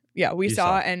saw. Yeah, we You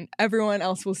saw, saw. and everyone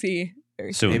else will see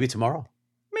very soon. Soon. Maybe tomorrow.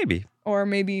 Maybe. Or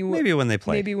maybe When they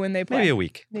play. Maybe when they play. Maybe a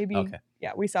week. Maybe. Okay.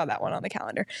 Yeah, we saw that one on the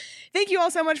calendar. Thank you all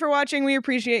so much for watching. We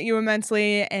appreciate you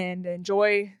immensely, and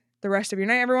enjoy the rest of your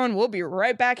night, everyone. We'll be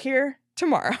right back here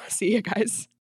tomorrow. See you guys.